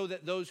those, so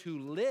that those who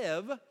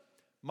live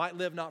might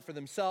live not for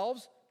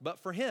themselves, but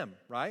for him,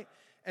 right?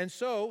 And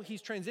so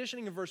he's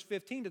transitioning in verse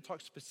 15 to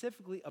talk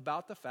specifically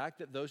about the fact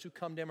that those who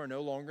come to him are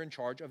no longer in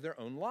charge of their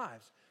own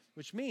lives,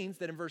 which means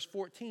that in verse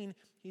 14,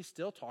 he's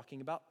still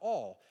talking about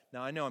all.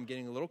 Now, I know I'm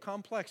getting a little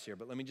complex here,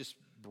 but let me just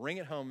bring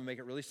it home and make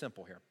it really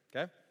simple here,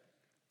 okay?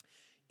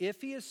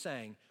 If he is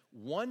saying,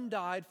 one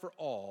died for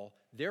all,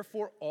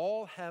 therefore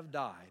all have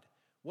died,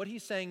 what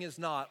he's saying is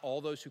not all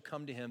those who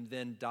come to him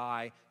then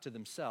die to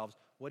themselves.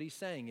 What he's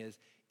saying is,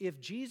 if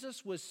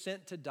Jesus was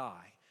sent to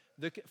die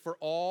for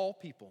all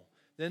people,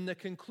 then the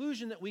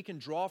conclusion that we can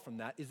draw from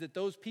that is that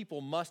those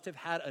people must have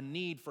had a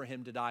need for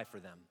him to die for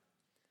them.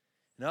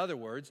 In other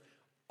words,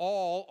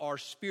 all are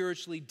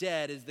spiritually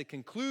dead is the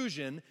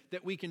conclusion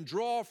that we can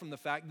draw from the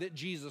fact that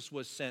Jesus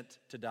was sent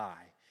to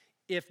die.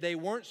 If they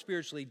weren't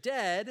spiritually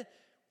dead,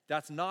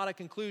 that's not a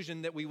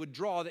conclusion that we would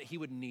draw that he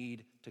would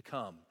need to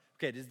come.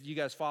 Okay, do you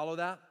guys follow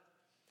that?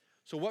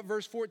 So what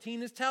verse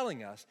 14 is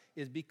telling us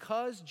is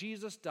because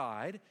Jesus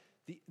died,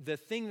 the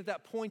thing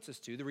that points us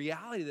to, the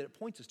reality that it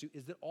points us to,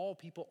 is that all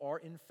people are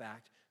in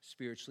fact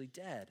spiritually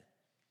dead.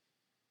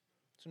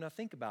 So now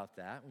think about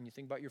that. When you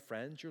think about your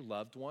friends, your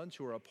loved ones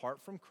who are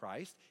apart from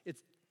Christ,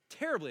 it's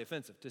terribly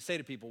offensive to say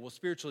to people, well,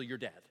 spiritually you're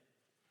dead.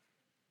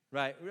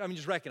 Right? I mean,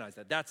 just recognize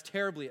that. That's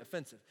terribly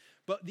offensive.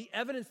 But the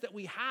evidence that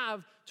we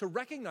have to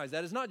recognize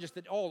that is not just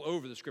that all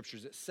over the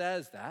scriptures it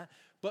says that,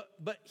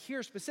 but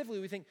here specifically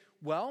we think,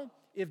 well,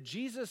 if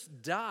Jesus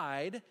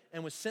died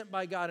and was sent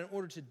by God in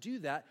order to do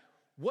that,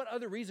 what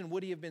other reason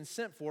would he have been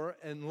sent for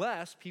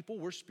unless people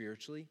were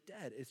spiritually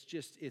dead?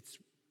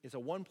 It's a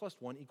 1 +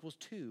 1 =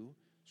 2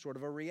 sort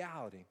of a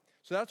reality.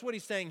 So that's what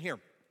he's saying here.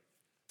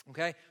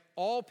 Okay?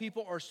 All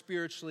people are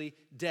spiritually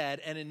dead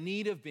and in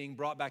need of being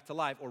brought back to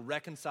life or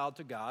reconciled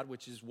to God,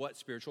 which is what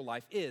spiritual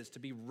life is, to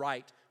be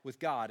right with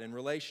God in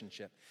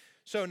relationship.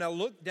 So now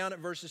look down at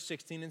verses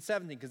 16 and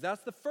 17, because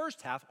that's the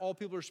first half. All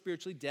people are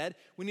spiritually dead.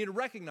 We need to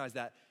recognize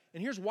that.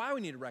 And here's why we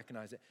need to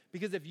recognize it.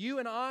 Because if you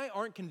and I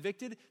aren't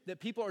convicted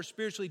that people are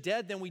spiritually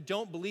dead, then we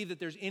don't believe that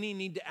there's any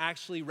need to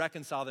actually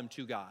reconcile them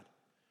to God.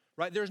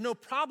 Right? There's no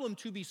problem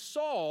to be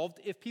solved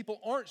if people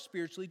aren't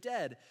spiritually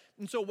dead.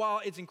 And so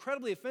while it's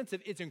incredibly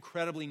offensive, it's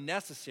incredibly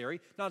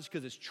necessary, not just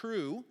because it's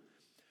true,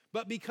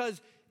 but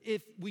because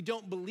if we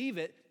don't believe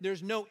it,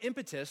 there's no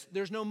impetus,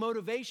 there's no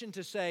motivation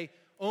to say,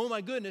 oh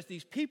my goodness,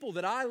 these people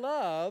that I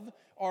love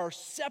are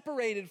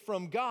separated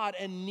from God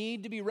and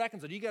need to be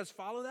reconciled. Do you guys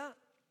follow that?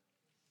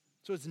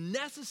 So it's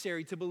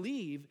necessary to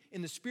believe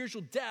in the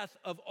spiritual death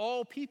of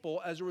all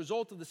people as a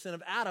result of the sin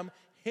of Adam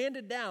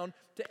handed down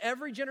to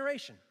every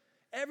generation,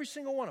 every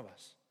single one of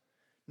us.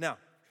 Now,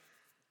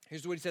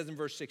 here's what he says in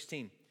verse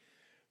 16.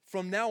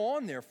 From now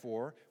on,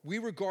 therefore, we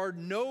regard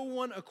no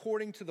one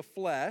according to the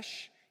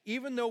flesh,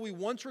 even though we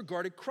once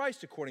regarded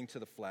Christ according to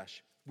the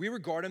flesh. We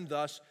regard him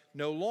thus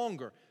no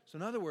longer. So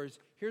in other words,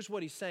 here's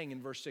what he's saying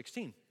in verse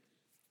 16.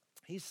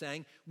 He's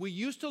saying, we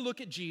used to look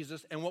at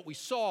Jesus and what we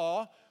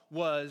saw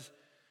was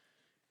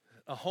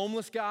a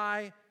homeless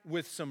guy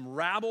with some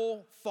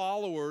rabble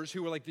followers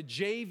who were like the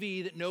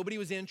JV that nobody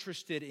was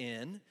interested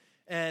in.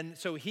 And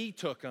so he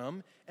took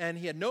him, and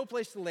he had no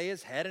place to lay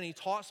his head, and he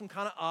taught some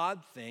kind of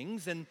odd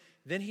things, and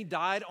then he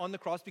died on the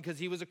cross because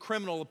he was a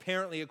criminal,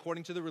 apparently,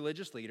 according to the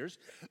religious leaders.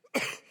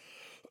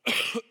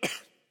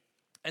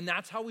 And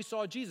that's how we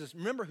saw Jesus.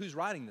 Remember who's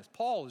writing this.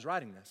 Paul is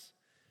writing this.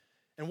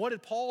 And what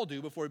did Paul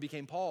do before he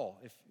became Paul?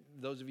 If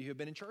those of you who have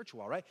been in church a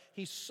while, right?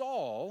 He's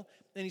Saul,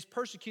 and he's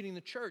persecuting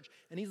the church.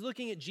 And he's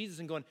looking at Jesus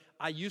and going,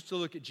 I used to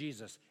look at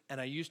Jesus, and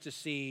I used to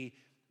see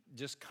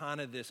just kind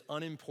of this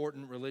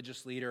unimportant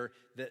religious leader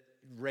that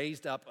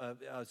raised up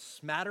a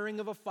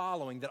smattering of a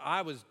following that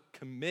I was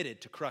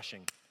committed to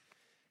crushing.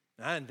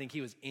 And I didn't think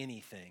he was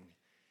anything.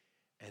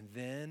 And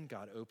then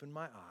God opened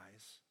my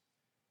eyes,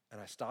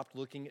 and I stopped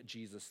looking at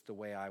Jesus the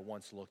way I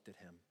once looked at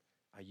him.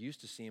 I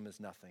used to see him as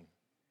nothing.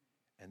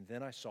 And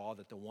then I saw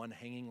that the one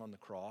hanging on the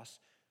cross,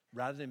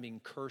 rather than being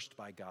cursed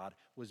by God,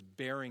 was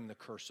bearing the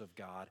curse of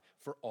God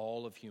for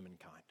all of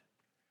humankind.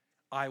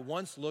 I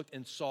once looked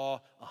and saw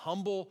a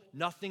humble,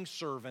 nothing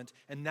servant,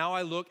 and now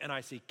I look and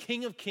I see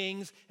King of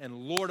Kings and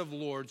Lord of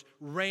Lords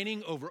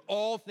reigning over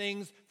all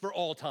things for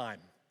all time.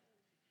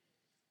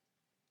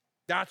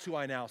 That's who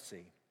I now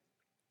see.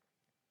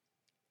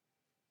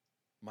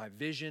 My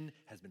vision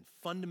has been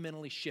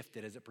fundamentally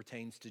shifted as it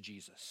pertains to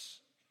Jesus.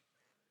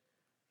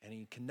 And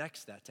he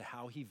connects that to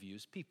how he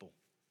views people.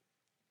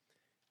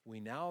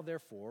 We now,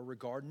 therefore,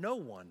 regard no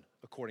one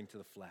according to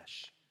the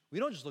flesh. We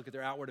don't just look at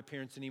their outward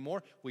appearance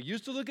anymore. We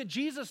used to look at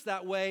Jesus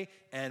that way,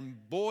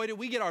 and boy, did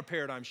we get our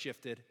paradigm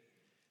shifted.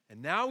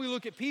 And now we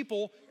look at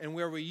people, and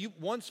where we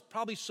once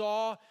probably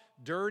saw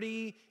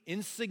dirty,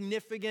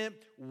 insignificant,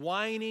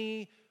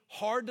 whiny,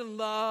 hard to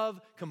love,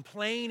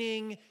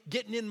 complaining,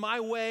 getting in my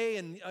way,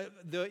 and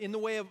in the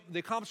way of the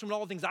accomplishment of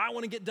all the things I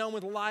want to get done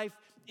with life,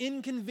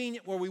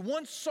 inconvenient, where we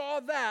once saw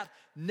that,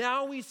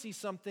 now we see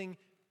something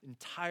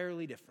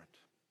entirely different.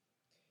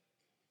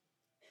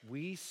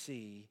 We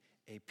see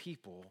a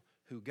people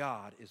who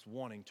God is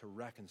wanting to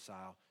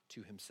reconcile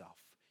to himself.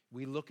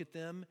 We look at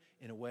them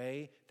in a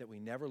way that we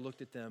never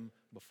looked at them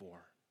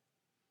before.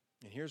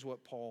 And here's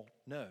what Paul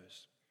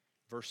knows.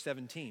 Verse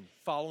 17,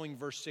 following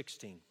verse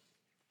 16.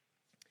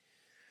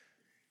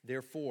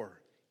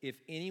 Therefore, if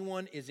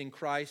anyone is in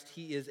Christ,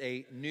 he is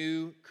a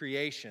new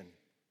creation.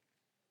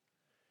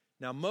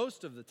 Now,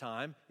 most of the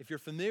time, if you're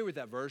familiar with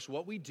that verse,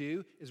 what we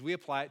do is we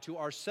apply it to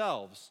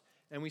ourselves.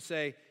 And we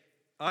say,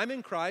 I'm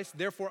in Christ,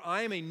 therefore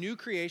I am a new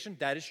creation.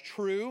 That is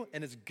true,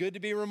 and it's good to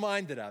be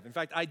reminded of. In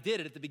fact, I did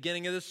it at the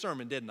beginning of this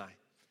sermon, didn't I?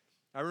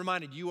 I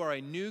reminded you are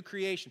a new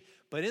creation.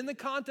 But in the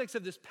context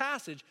of this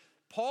passage,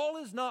 Paul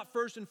is not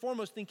first and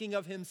foremost thinking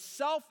of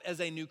himself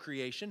as a new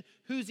creation.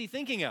 Who's he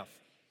thinking of?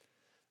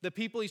 The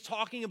people he's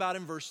talking about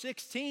in verse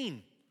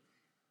 16.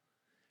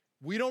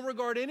 We don't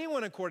regard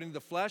anyone according to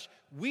the flesh.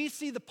 We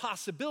see the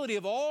possibility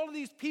of all of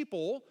these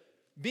people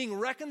being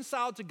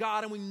reconciled to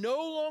God, and we no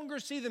longer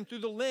see them through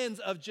the lens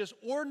of just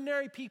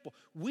ordinary people.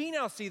 We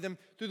now see them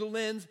through the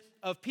lens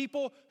of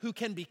people who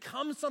can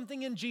become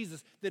something in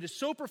Jesus that is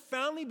so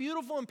profoundly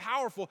beautiful and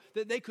powerful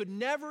that they could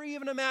never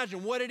even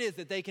imagine what it is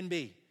that they can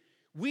be.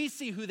 We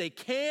see who they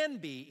can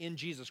be in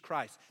Jesus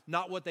Christ,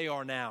 not what they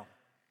are now.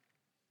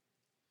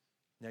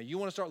 Now, you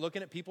want to start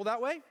looking at people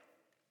that way?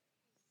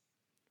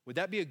 Would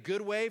that be a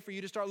good way for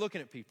you to start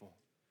looking at people?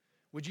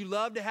 Would you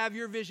love to have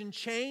your vision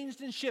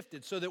changed and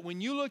shifted so that when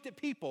you looked at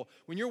people,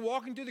 when you're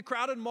walking through the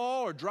crowded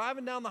mall or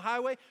driving down the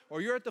highway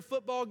or you're at the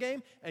football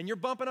game and you're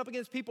bumping up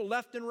against people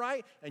left and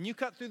right and you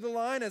cut through the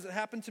line, as it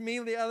happened to me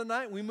the other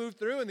night, we moved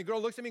through and the girl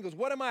looks at me and goes,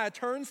 what am I, a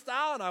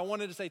turnstile? And I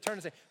wanted to say turn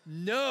and say,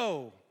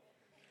 no.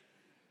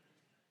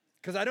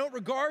 Because I don't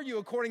regard you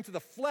according to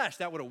the flesh.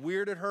 That would have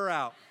weirded her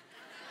out.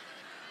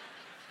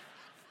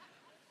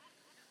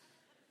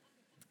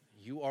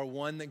 You are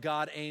one that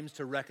God aims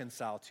to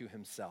reconcile to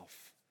himself.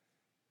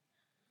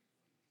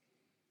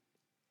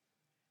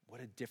 What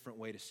a different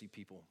way to see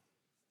people.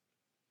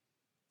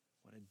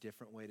 What a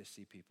different way to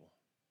see people.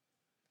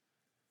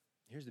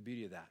 Here's the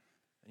beauty of that.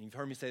 And you've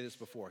heard me say this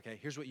before, okay?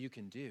 Here's what you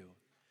can do.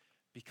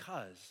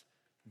 Because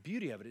the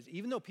beauty of it is,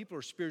 even though people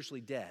are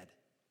spiritually dead,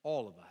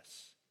 all of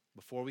us,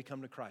 before we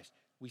come to Christ,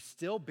 we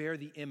still bear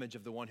the image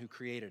of the one who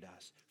created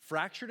us.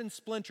 Fractured and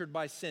splintered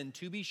by sin,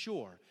 to be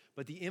sure,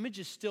 but the image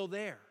is still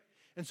there.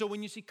 And so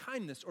when you see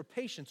kindness or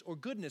patience or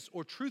goodness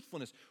or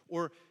truthfulness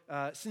or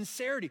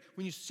sincerity,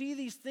 when you see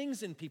these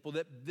things in people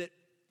that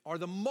are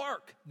the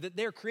mark that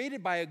they're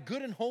created by a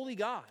good and holy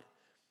God,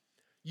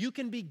 you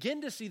can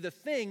begin to see the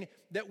thing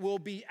that will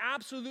be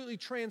absolutely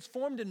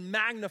transformed and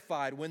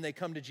magnified when they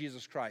come to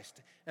Jesus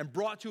Christ and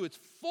brought to its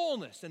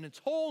fullness and its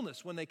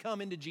wholeness when they come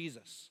into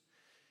Jesus.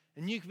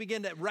 And you can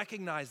begin to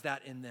recognize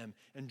that in them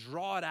and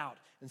draw it out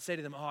and say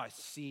to them, oh, I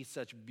see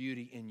such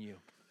beauty in you.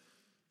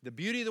 The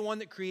beauty of the one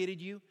that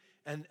created you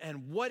and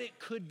what it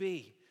could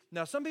be.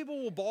 Now, some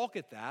people will balk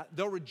at that.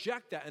 They'll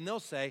reject that and they'll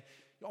say,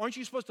 aren't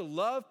you supposed to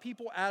love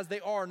people as they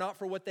are, not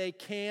for what they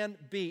can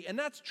be? And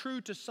that's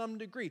true to some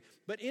degree.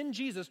 But in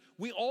Jesus,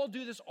 we all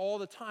do this all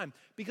the time.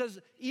 Because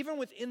even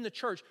within the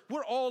church,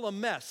 we're all a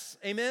mess.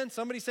 Amen?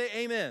 Somebody say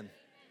amen. Amen.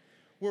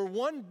 We're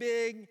one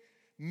big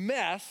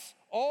mess,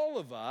 all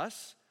of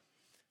us.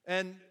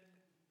 And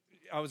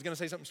I was going to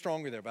say something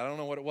stronger there, but I don't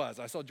know what it was.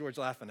 I saw George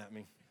laughing at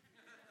me.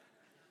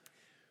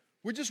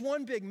 We're just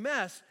one big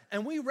mess,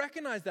 and we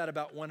recognize that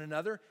about one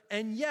another,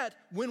 and yet,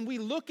 when we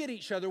look at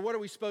each other, what are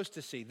we supposed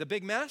to see? The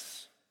big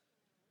mess?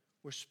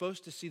 We're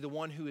supposed to see the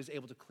one who is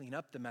able to clean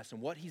up the mess and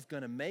what he's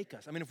going to make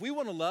us. I mean, if we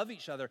want to love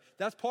each other,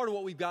 that's part of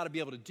what we've got to be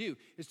able to do,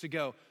 is to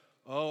go,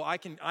 oh, I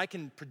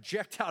can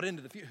project out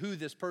into the future who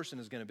this person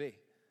is going to be.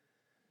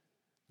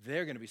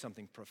 They're going to be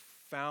something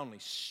profoundly,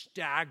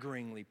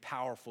 staggeringly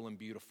powerful and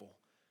beautiful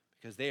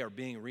because they are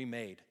being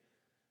remade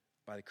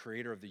by the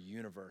creator of the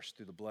universe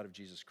through the blood of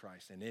Jesus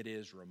Christ, and it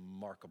is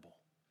remarkable.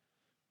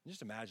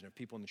 Just imagine if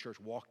people in the church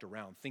walked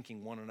around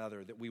thinking one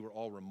another that we were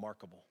all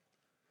remarkable.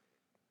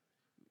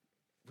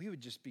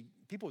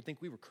 People would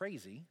think we were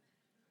crazy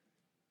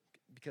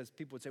because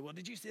people would say, well,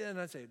 did you see that? And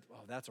I'd say,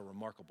 oh, that's a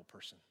remarkable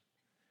person.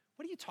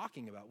 What are you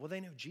talking about? Well,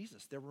 they know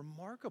Jesus. They're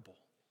remarkable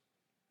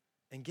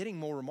and getting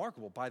more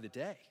remarkable by the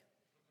day.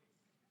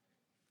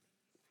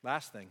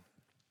 Last thing.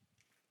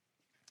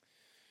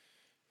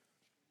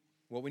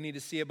 What we need to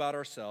see about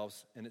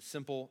ourselves, and it's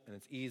simple and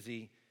it's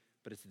easy,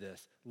 but it's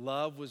this.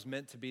 Love was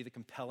meant to be the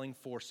compelling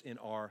force in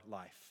our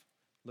life.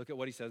 Look at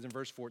what he says in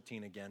verse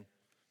 14 again.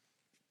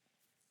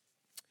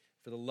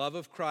 For the love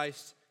of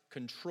Christ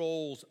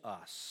controls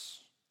us.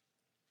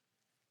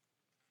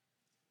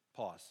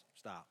 Pause,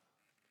 stop.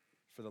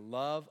 For the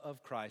love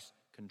of Christ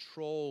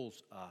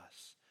controls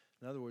us.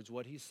 In other words,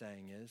 what he's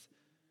saying is,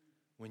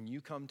 when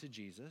you come to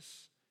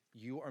Jesus,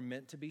 you are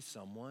meant to be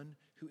someone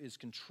who is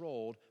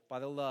controlled by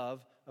the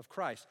love of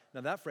Christ.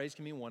 Now, that phrase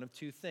can mean one of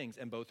two things,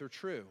 and both are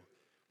true.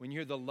 When you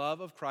hear the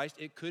love of Christ,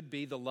 it could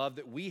be the love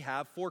that we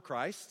have for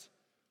Christ,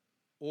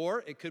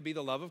 or it could be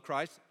the love of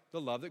Christ,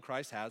 the love that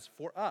Christ has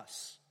for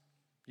us.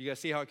 You guys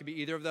see how it could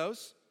be either of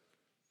those?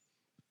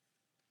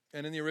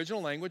 And in the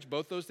original language,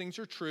 both those things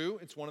are true.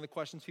 It's one of the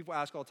questions people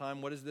ask all the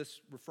time. What is this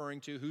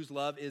referring to? Whose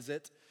love is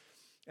it?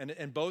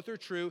 And both are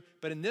true,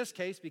 but in this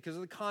case, because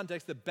of the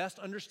context, the best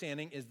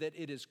understanding is that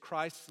it is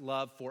Christ's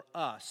love for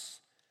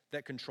us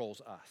that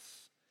controls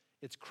us.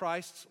 It's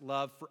Christ's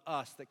love for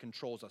us that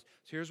controls us.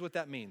 So here's what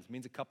that means. It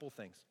means a couple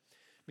things.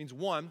 It means,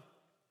 one,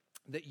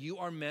 that you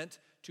are meant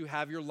to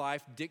have your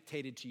life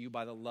dictated to you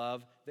by the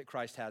love that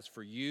Christ has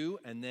for you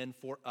and then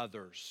for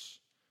others.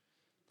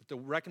 That the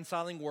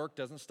reconciling work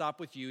doesn't stop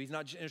with you. He's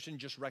not interested in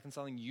just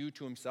reconciling you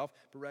to himself,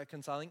 but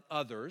reconciling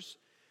others.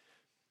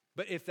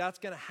 But if that's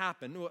going to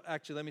happen, well,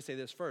 actually, let me say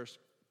this first.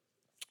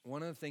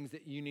 One of the things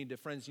that you need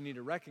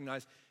to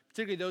recognize,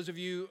 particularly those of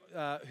you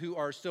who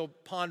are still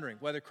pondering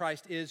whether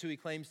Christ is who he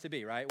claims to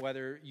be, right?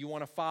 Whether you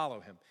want to follow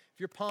him. If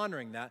you're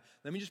pondering that,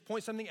 let me just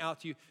point something out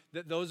to you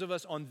that those of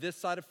us on this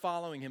side of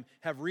following him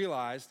have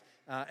realized,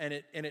 and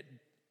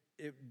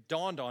it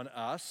dawned on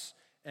us,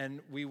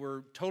 and we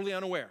were totally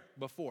unaware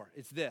before.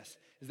 It's this,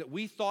 is that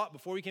we thought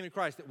before we came to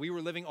Christ that we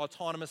were living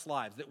autonomous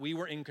lives, that we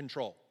were in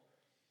control.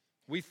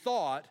 We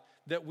thought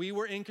that we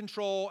were in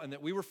control and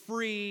that we were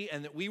free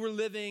and that we were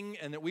living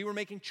and that we were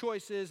making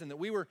choices and that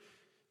we were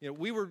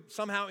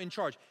somehow in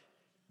charge.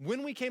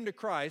 When we came to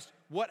Christ,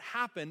 what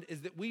happened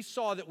is that we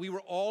saw that we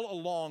were all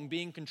along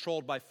being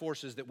controlled by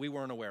forces that we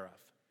weren't aware of.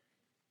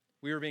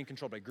 We were being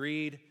controlled by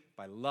greed,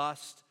 by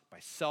lust, by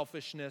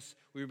selfishness.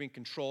 We were being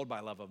controlled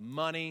by love of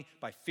money,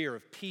 by fear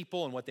of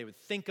people and what they would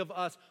think of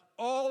us.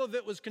 All of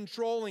it was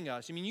controlling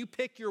us. I mean, you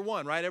pick your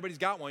one, right? Everybody's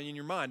got one in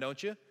your mind,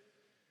 don't you?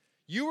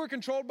 You were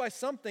controlled by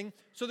something.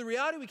 So the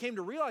reality we came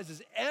to realize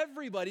is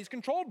everybody's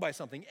controlled by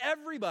something.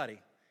 Everybody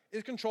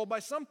is controlled by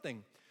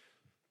something.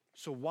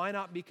 So why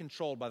not be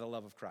controlled by the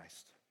love of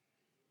Christ?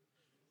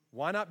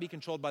 Why not be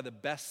controlled by the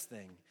best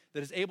thing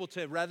that is able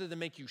to, rather than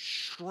make you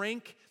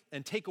shrink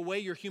and take away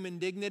your human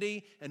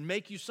dignity and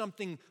make you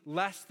something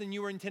less than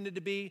you were intended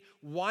to be,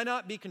 why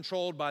not be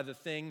controlled by the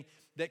thing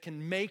that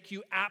can make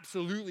you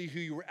absolutely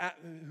who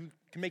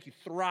can make you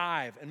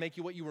thrive and make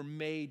you what you were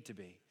made to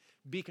be?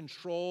 Be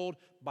controlled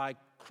by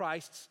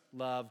Christ's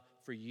love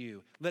for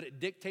you. Let it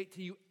dictate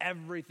to you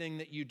everything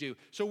that you do.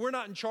 So we're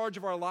not in charge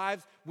of our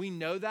lives. We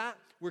know that.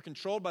 We're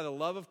controlled by the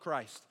love of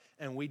Christ,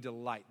 and we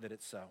delight that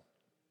it's so.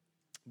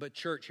 But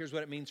church, here's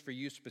what it means for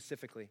you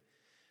specifically.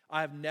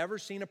 I have never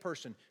seen a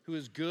person who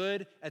is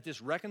good at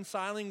this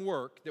reconciling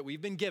work that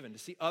we've been given to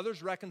see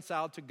others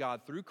reconciled to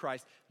God through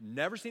Christ.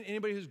 Never seen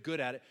anybody who's good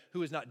at it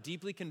who is not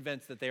deeply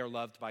convinced that they are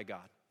loved by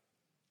God.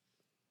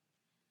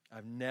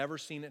 I've never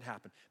seen it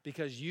happen,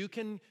 because you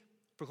can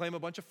proclaim a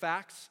bunch of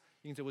facts.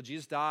 You can say, well,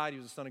 Jesus died, he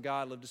was the Son of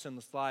God, lived a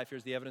sinless life.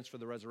 Here's the evidence for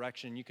the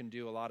resurrection. You can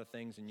do a lot of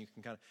things, and you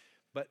can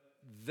but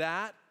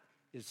that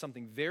is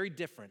something very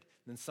different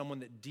than someone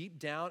that deep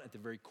down at the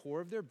very core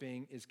of their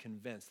being is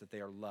convinced that they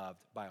are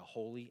loved by a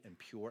holy and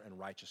pure and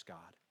righteous God,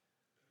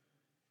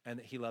 and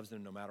that he loves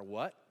them no matter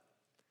what.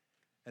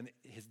 And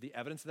the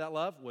evidence of that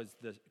love was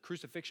the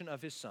crucifixion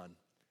of his Son.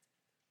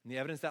 And the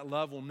evidence that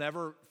love will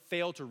never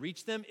fail to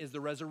reach them is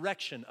the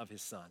resurrection of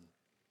his Son.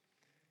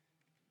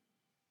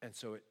 And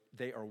so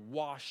they are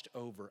washed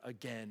over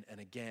again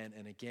and again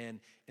and again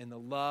in the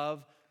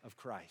love of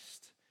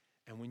Christ.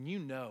 And when you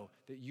know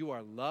that you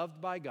are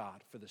loved by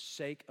God for the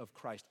sake of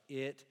Christ,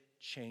 it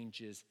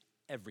changes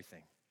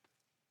everything.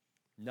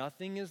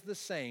 Nothing is the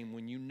same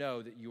when you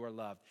know that you are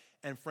loved.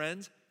 And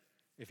friends,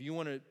 if you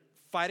want to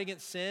fight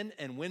against sin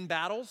and win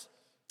battles,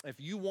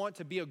 if you want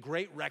to be a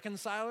great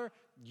reconciler,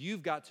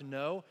 you've got to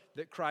know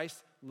that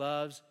Christ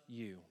loves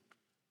you.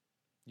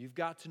 You've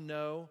got to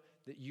know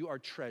that you are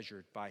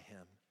treasured by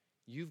him.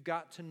 You've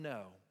got to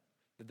know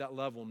that that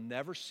love will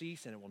never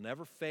cease and it will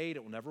never fade.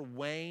 It will never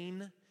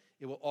wane.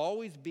 It will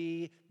always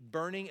be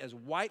burning as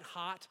white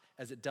hot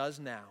as it does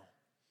now.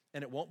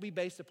 And it won't be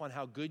based upon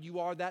how good you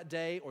are that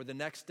day or the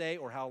next day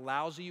or how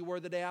lousy you were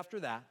the day after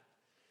that.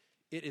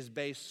 It is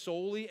based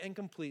solely and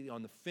completely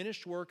on the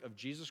finished work of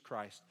Jesus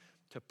Christ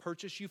to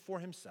purchase you for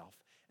himself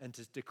and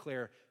to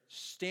declare,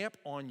 stamp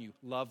on you,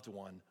 loved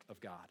one of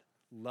God.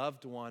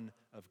 Loved one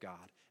of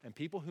God. And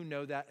people who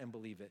know that and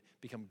believe it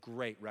become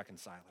great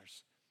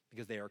reconcilers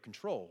because they are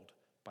controlled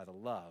by the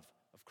love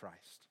of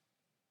Christ.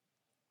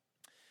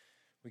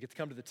 We get to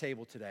come to the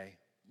table today,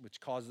 which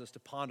causes us to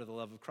ponder the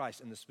love of Christ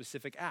and the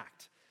specific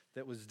act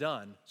that was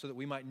done so that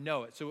we might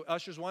know it. So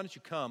ushers, why don't you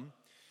come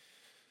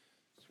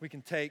so we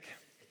can take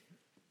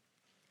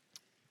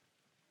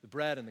the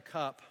bread and the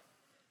cup.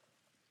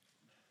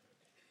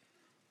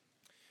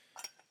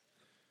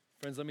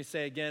 Friends, let me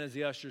say again as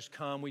the ushers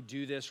come, we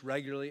do this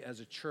regularly as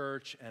a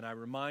church, and I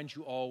remind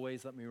you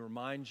always, let me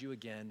remind you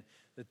again,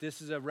 that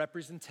this is a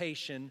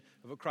representation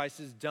of what Christ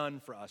has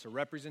done for us, a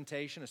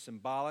representation, a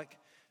symbolic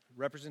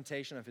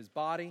representation of his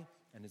body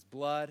and his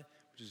blood,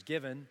 which is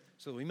given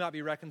so that we might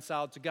be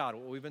reconciled to God,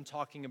 what we've been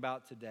talking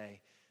about today.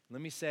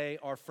 Let me say,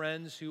 our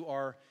friends who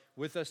are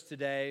with us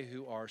today,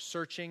 who are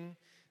searching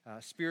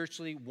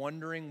spiritually,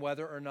 wondering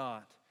whether or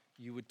not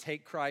you would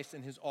take Christ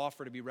and his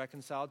offer to be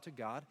reconciled to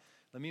God,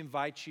 let me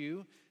invite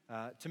you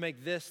to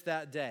make this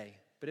that day.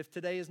 But if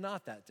today is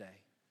not that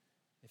day,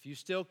 if you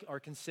still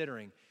are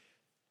considering,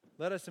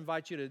 let us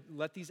invite you to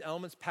let these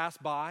elements pass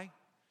by,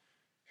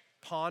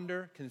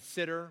 ponder,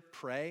 consider,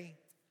 pray,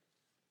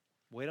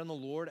 wait on the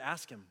Lord,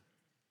 ask him.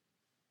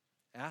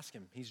 Ask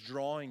him. He's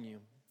drawing you.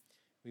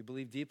 We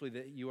believe deeply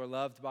that you are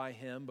loved by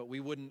him, but we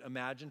wouldn't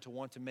imagine to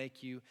want to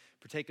make you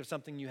partake of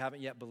something you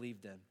haven't yet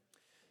believed in.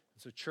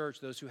 So church,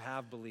 those who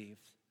have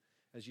believed,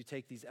 as you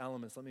take these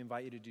elements, let me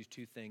invite you to do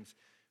two things.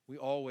 We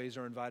always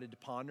are invited to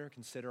ponder,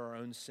 consider our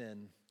own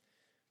sin,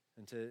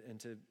 and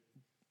to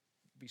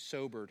be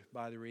sobered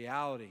by the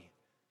reality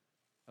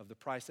of the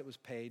price that was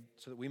paid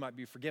so that we might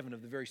be forgiven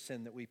of the very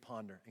sin that we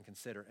ponder and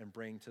consider and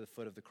bring to the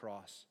foot of the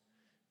cross.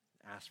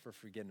 Ask for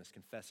forgiveness,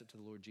 confess it to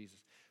the Lord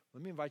Jesus.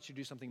 Let me invite you to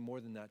do something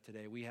more than that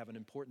today. We have an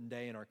important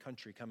day in our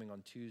country coming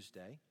on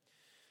Tuesday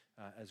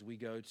as we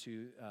go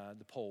to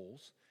the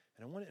polls.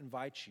 And I want to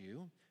invite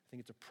you, I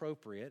think it's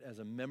appropriate as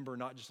a member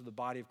not just of the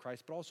body of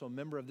Christ, but also a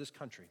member of this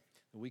country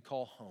that we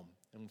call home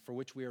and for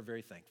which we are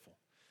very thankful,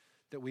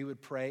 that we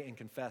would pray and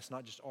confess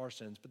not just our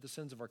sins, but the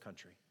sins of our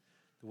country,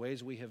 the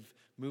ways we have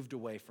moved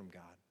away from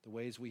God, the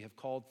ways we have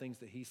called things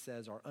that he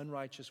says are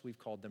unrighteous, we've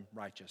called them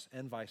righteous,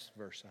 and vice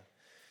versa.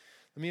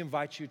 Let me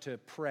invite you to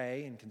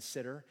pray and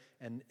consider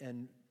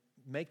and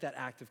make that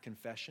act of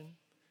confession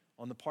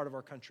on the part of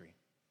our country.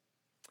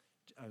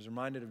 I was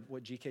reminded of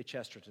what G.K.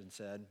 Chesterton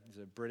said.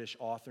 He's a British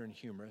author and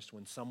humorist.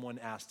 When someone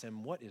asked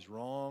him, "What is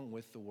wrong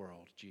with the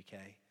world,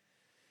 G.K.?"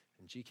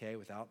 And G.K.,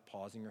 without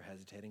pausing or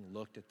hesitating,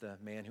 looked at the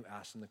man who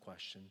asked him the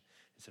question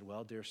and said,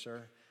 "Well, dear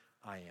sir,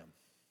 I am.